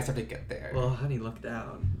 I just have to get there. Well, honey, look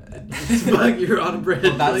down. You're on a bridge.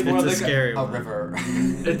 Well, that's more it's like a scary a one. river.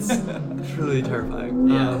 It's truly terrifying.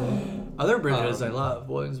 Yeah. Other bridges I love.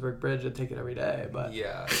 Williamsburg Bridge, I take it every day, but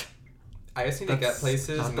yeah. I just need to get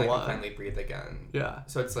places and I can finally breathe again. Yeah.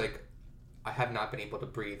 So it's like I have not been able to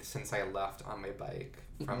breathe since I left on my bike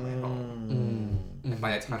from my home. And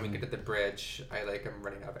by the time we get to the bridge, I am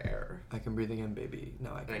running out of air. I can breathe again, baby.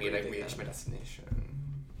 No, I can. And I need to reach my destination.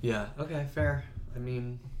 Yeah. Okay. Fair. I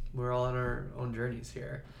mean, we're all on our own journeys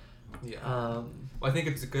here. Yeah. Well, I think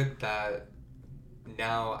it's good that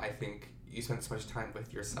now I think you spend so much time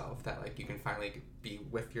with yourself that like you can finally be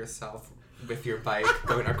with yourself with your bike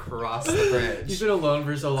going across the bridge. You've been alone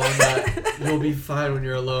for so long that you'll be fine when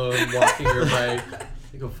you're alone walking your bike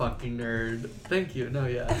like a fucking nerd. Thank you. No,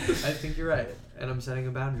 yeah. I think you're right. And I'm setting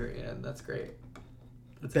a boundary, and that's great.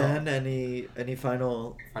 That's Ben, any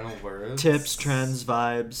final words? tips, trends,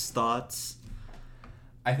 vibes, thoughts?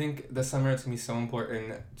 I think this summer it's gonna be so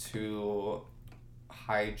important to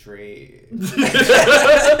hydrate.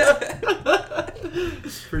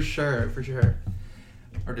 For sure.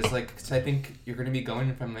 Or just like, cause I think you're gonna be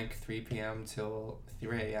going from like 3 p.m. till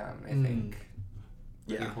 3 a.m. I think.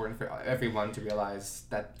 Really important for everyone to realize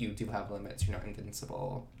that you do have limits. You're not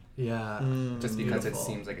invincible. Yeah. Just because Beautiful. it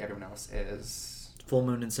seems like everyone else is. Full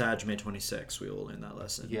moon in Sag, May 26th. We will learn that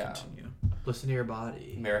lesson. Yeah. Continue. Listen to your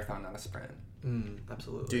body. Marathon, not a sprint.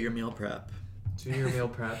 Absolutely. Do your meal prep. Do your meal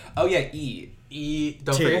prep. Oh yeah, eat.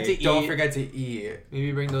 Don't Tea. forget to eat. Don't forget to eat.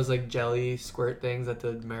 Maybe bring those like jelly squirt things that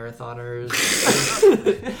the marathoners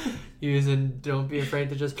use, and don't be afraid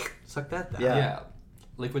to just suck that down. Yeah.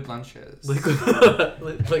 Liquid lunches. Liquid.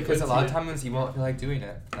 Because a lot of times you won't feel like doing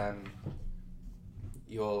it, then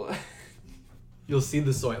you'll see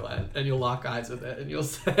the Soylent and you'll lock eyes with it and you'll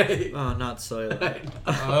say, Oh, not Soylent.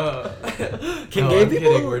 Can gay I'm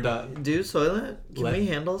people kidding, we're done. do Soylent? Can we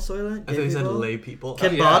handle Soylent? I Gay think you said people? lay people.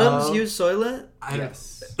 Can Yeah. bottoms use Soylent?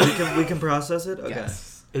 yes. We can process it? Okay.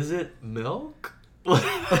 Yes. Is it milk?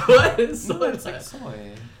 What is No, Soylent? it's like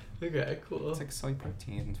soy. Okay, cool. It's like soy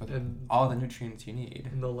proteins with And- all the nutrients you need.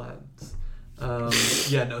 In the lens.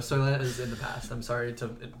 Yeah, no, Soylent is in the past. I'm sorry to I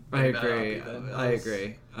bring that up agree. even. That I was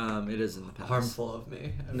agree. It is in the past. Harmful of me. I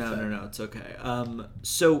would say. No, it's okay.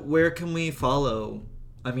 So where can we follow?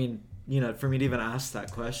 I mean, for me to even ask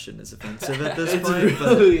that question is offensive at this It's point.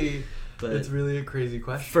 really, but it's really a crazy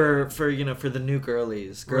question. for the new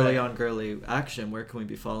girlies, girly Right. on girly action, where can we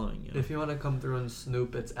be following you? If you want to come through and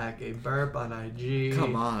snoop, it's at Gay Burp on IG.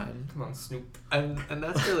 Come on. Come on, Snoop. And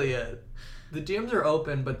that's really it. The DMs are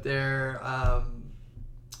open, but they're, I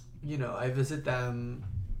visit them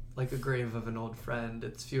like a grave of an old friend.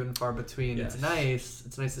 It's few and far between. Yes. It's nice.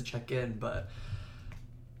 It's nice to check in, but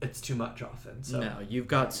it's too much often. So No, you've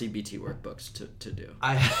got CBT workbooks to do.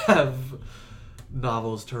 I have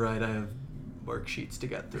novels to write. I have worksheets to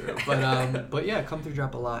get through. But yeah, come through,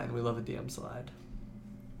 drop a line. We love a DM slide.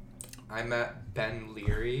 I'm at Ben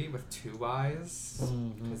Leary with 2 Y's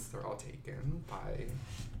because they're all taken by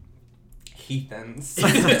heathens.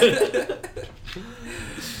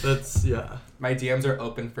 That's My DMs are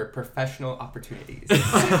open for professional opportunities.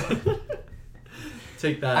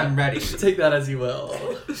 Take that. I'm ready. Take that as you will.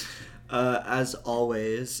 As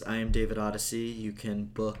always, I am David Odyssey. You can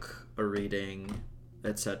book a reading,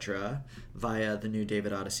 etc. via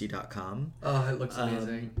thenewdavidodyssey.com. Oh, it looks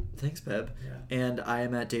amazing. Thanks, babe. Yeah. And I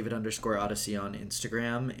am at David_Odyssey on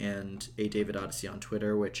Instagram and a David Odyssey on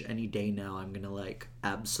Twitter, which any day now I'm going to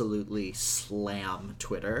absolutely slam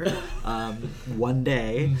Twitter. One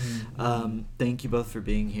day. Thank you both for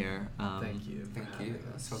being here. Thank you. Thank you.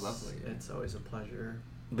 That's so lovely. It's always a pleasure.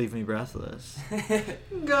 Leave me breathless.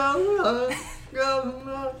 Go.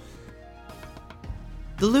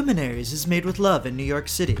 The Luminaries is made with love in New York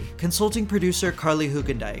City. Consulting producer Carly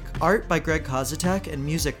Hugendijk. Art by Greg Kozatek and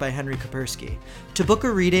music by Henry Kapersky. To book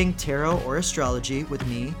a reading, tarot, or astrology with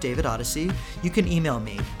me, David Odyssey, you can email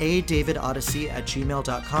me,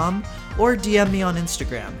 adavidodyssey@gmail.com, or DM me on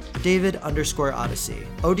Instagram, David_Odyssey,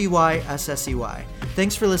 ODYSSEY.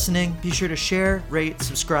 Thanks for listening. Be sure to share, rate,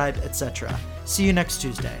 subscribe, etc. See you next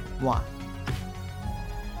Tuesday. Mwah.